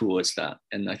move towards that.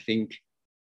 And I think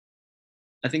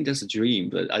that's a dream,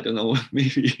 but I don't know,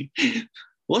 maybe.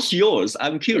 What's yours?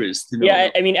 I'm curious to know. Yeah,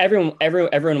 I mean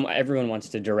everyone wants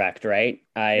to direct, right?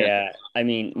 Yeah. I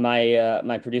mean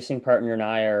my producing partner and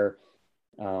I are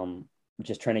um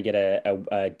just trying to get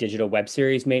a digital web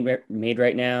series made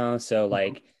right now. So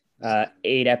like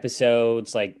 8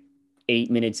 episodes, like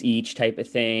 8 minutes each type of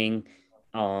thing.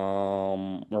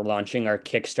 We're launching our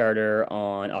Kickstarter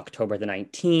on October the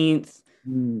 19th,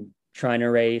 Mm. trying to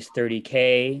raise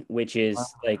 30K, which is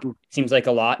like Wow. seems like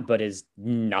a lot, but is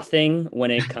nothing when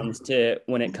it comes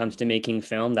to making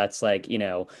film. That's like,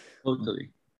 Totally.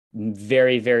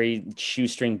 very, very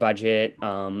shoestring budget.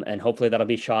 And hopefully that'll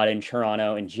be shot in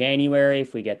Toronto in January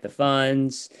if we get the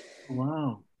funds.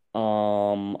 Wow.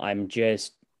 I'm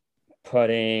just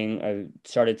I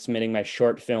started submitting my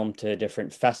short film to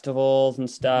different festivals and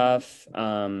stuff.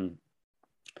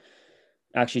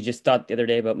 Actually just thought the other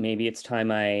day about maybe it's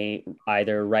time I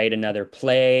either write another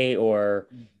play or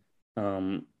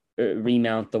um,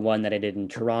 remount the one that I did in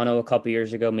Toronto a couple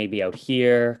years ago, maybe out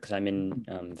here because I'm in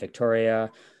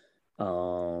Victoria.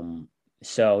 Um,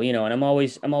 so and I'm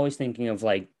always thinking of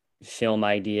like film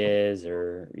ideas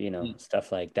or Mm.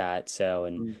 stuff like that. So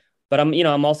and Mm. but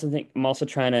I'm also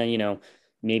trying to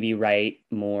maybe write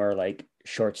more like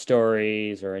short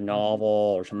stories or a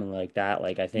novel or something like that.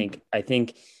 Like I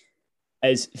think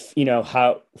as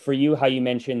how for you how you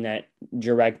mentioned that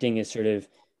directing is sort of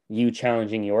you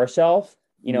challenging yourself.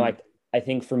 Mm. I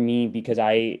think for me, because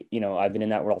I've been in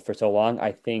that world for so long,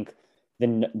 I think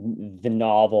the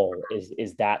novel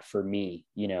is that for me,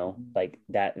 like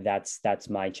that's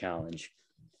my challenge.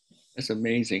 That's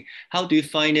amazing. How do you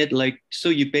find it? Like, so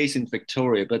you're based in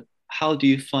Victoria, but how do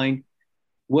you find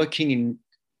working in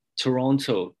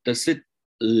Toronto? Does it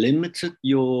limit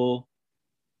your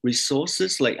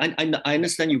resources? Like, I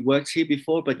understand you worked here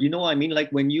before, but you know what I mean? Like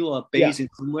when you are Yeah. based in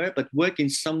somewhere, but work in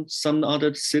some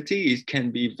other city, it can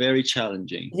be very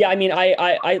challenging. Yeah, I mean,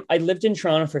 I lived in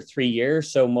Toronto for 3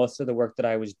 years, so most of the work that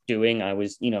I was doing, I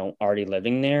was, already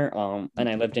living there. And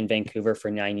I lived in Vancouver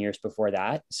for 9 years before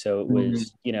that, so it Mm.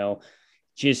 was,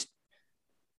 just,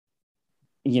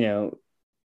 you know,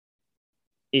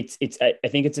 I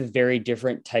think it's a very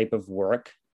different type of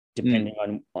work Mm. depending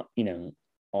on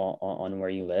on where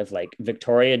you live. Like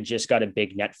Victoria just got a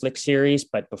big Netflix series,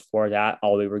 but before that,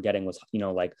 all we were getting was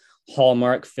like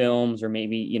Hallmark films or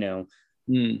maybe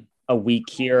Mm. a week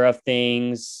here of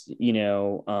things.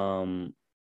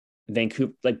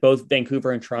 Vancouver, like both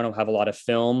Vancouver and Toronto have a lot of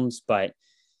films, but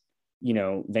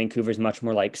Vancouver's much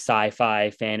more like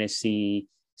sci-fi, fantasy,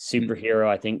 mm, superhero.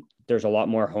 I think there's a lot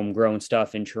more homegrown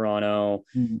stuff in Toronto.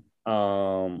 mm.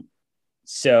 Um,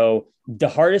 so the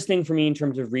hardest thing for me in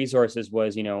terms of resources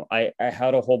was, I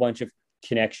had a whole bunch of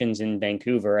connections in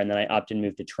Vancouver, and then I opted to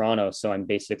move to Toronto. So I'm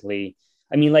basically,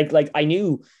 I mean, like I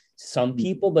knew some Mm,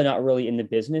 people, but not really in the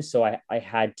business. So I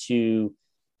had to,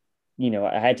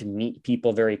 I had to meet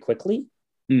people very quickly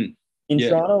mm. in Yeah,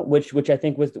 Toronto, which I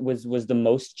think was the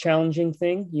most challenging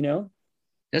thing.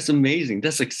 that's amazing.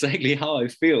 That's exactly how I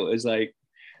feel. It's like,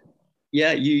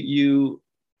 yeah,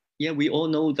 yeah, we all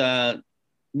know that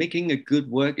making a good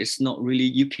work is not really,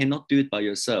 you cannot do it by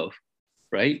yourself,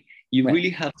 right? You Right. really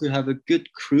have to have a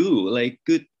good crew, like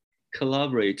good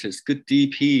collaborators, good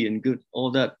DP, and good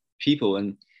all that people.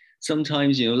 And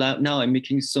sometimes, now I'm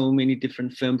making so many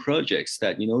different film projects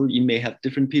that, you may have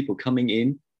different people coming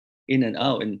in and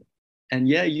out. And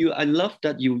yeah, I love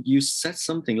that you said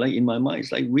something like in my mind,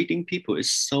 it's like reading people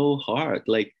is so hard,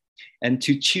 like, and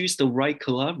to choose the right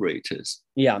collaborators,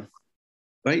 Yeah.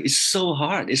 right? It's so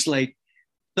hard. It's like,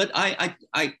 but I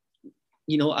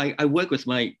work with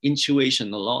my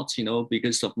intuition a lot,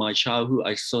 because of my childhood.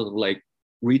 I sort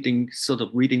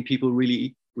of reading people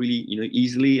really, really,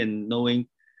 easily, and knowing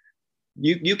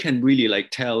you can really like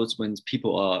tell when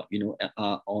people are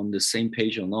on the same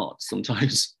page or not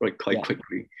sometimes, right, quite Yeah.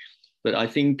 quickly. But I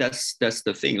think that's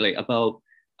the thing, like about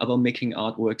making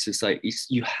artworks is like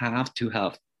you have to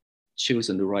have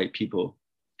chosen the right people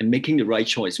and making the right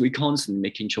choice. We're constantly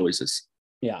making choices.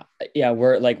 Yeah. Yeah.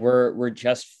 We're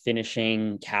just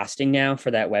finishing casting now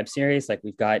for that web series. Like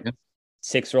we've got Yeah.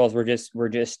 6 roles. We're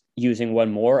just using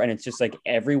one more. And it's just like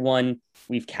everyone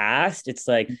we've cast, it's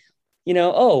like, one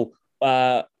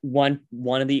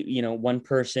of the, one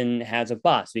person has a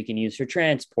bus we can use for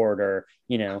transport, or,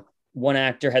 one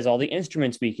actor has all the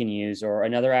instruments we can use, or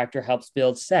another actor helps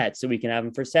build sets so we can have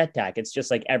them for set tack. It's just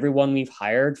like everyone we've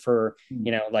hired for,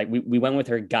 like we went with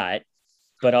her gut,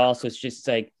 but also it's just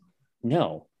like,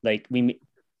 no, like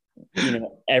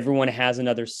everyone has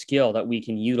another skill that we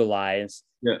can utilize,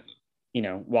 Yeah.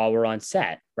 while we're on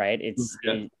set, right? it's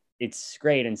Yeah. it, it's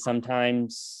great. And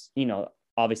sometimes,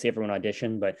 obviously everyone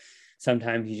auditioned, but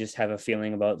sometimes you just have a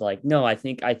feeling about like, no, I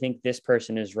think this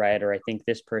person is right, or I think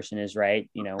this person is right,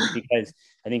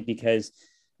 because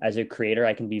as a creator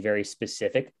I can be very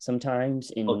specific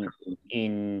sometimes Oh,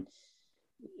 in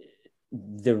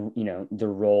the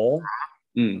role,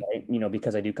 mm, right?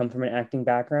 Because I do come from an acting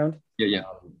background. yeah, yeah.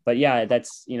 But yeah,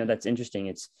 that's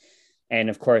interesting. And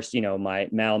of course,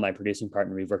 my producing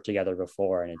partner, we've worked together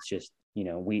before, and it's just,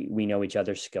 we know each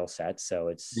other's skill sets. So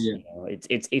it's, Yeah.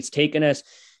 it's taken us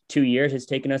 2 years. It's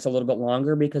taken us a little bit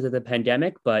longer because of the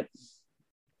pandemic, but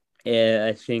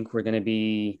I think we're going to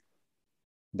be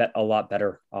a lot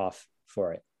better off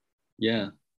for it. Yeah.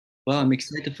 Well, So, I'm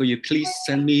excited for you. Please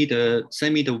send me the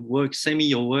work. Send me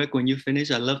your work when you finish.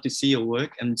 I love to see your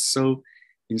work. I'm so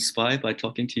inspired by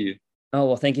talking to you. oh,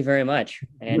 well, thank you very much.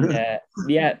 And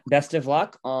yeah, best of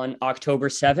luck on October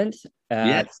 7th.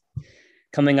 Yeah, It's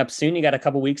coming up soon. You got a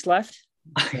couple weeks left.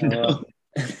 I So, know.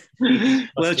 it's Well,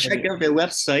 gonna check be. out their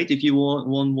website if you want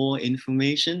more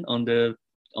information on the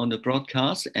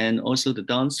broadcast and also the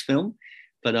dance film.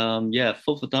 But yeah,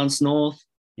 Folk for Dance North.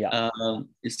 Yeah.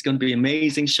 It's going to be an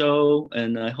amazing show,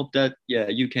 and I hope that yeah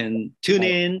you can tune I,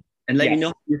 in and let me know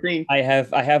yes. what you think. I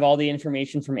have all the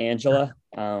information from Angela.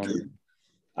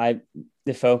 I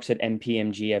the folks at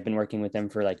MPMG, I've been working with them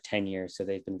for like 10 years, so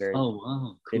Oh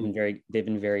wow, cool. they've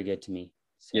been very good to me.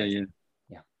 Yeah, So yeah,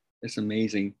 yeah. that's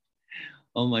amazing.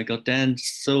 Oh my God, Dan,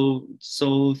 so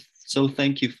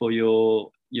thank you for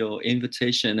your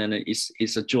invitation, and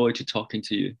it's a joy to talking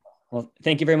to you. Well,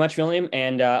 thank you very much, William,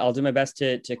 and I'll do my best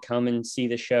to come and see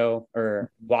the show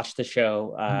or watch the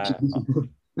show uh,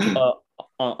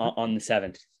 on the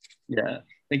 7th. Yeah,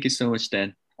 thank you so much,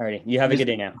 Dan. Alrighty, you have a Nice good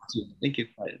to day meet now. you. Thank you.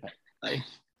 Bye. Bye. Bye.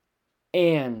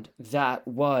 And that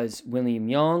was William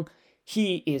Yong.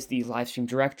 He is the live stream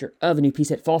director of a new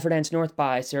piece at Fall for Dance North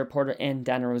by Sarah Porter and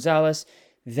Dana Rosales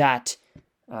that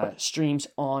streams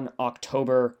on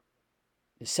October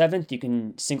 7th. You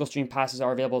can single stream passes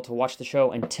are available to watch the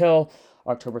show until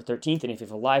October 13th. And if you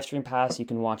have a live stream pass, you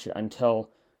can watch it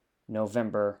until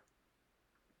November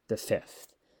the 5th.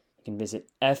 You can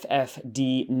visit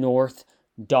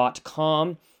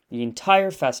ffdnorth.com. The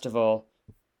entire festival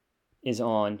is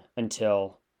on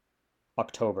until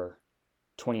October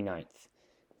 29th.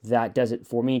 That does it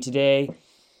for me today.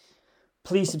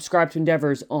 Please subscribe to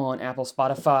Endeavors on Apple,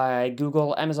 Spotify,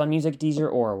 Google, Amazon Music,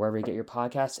 Deezer, or wherever you get your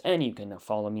podcasts. And you can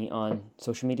follow me on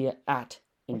social media at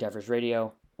Endeavors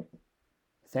Radio.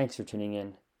 Thanks for tuning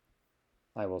in.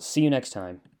 I will see you next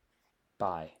time.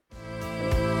 Bye.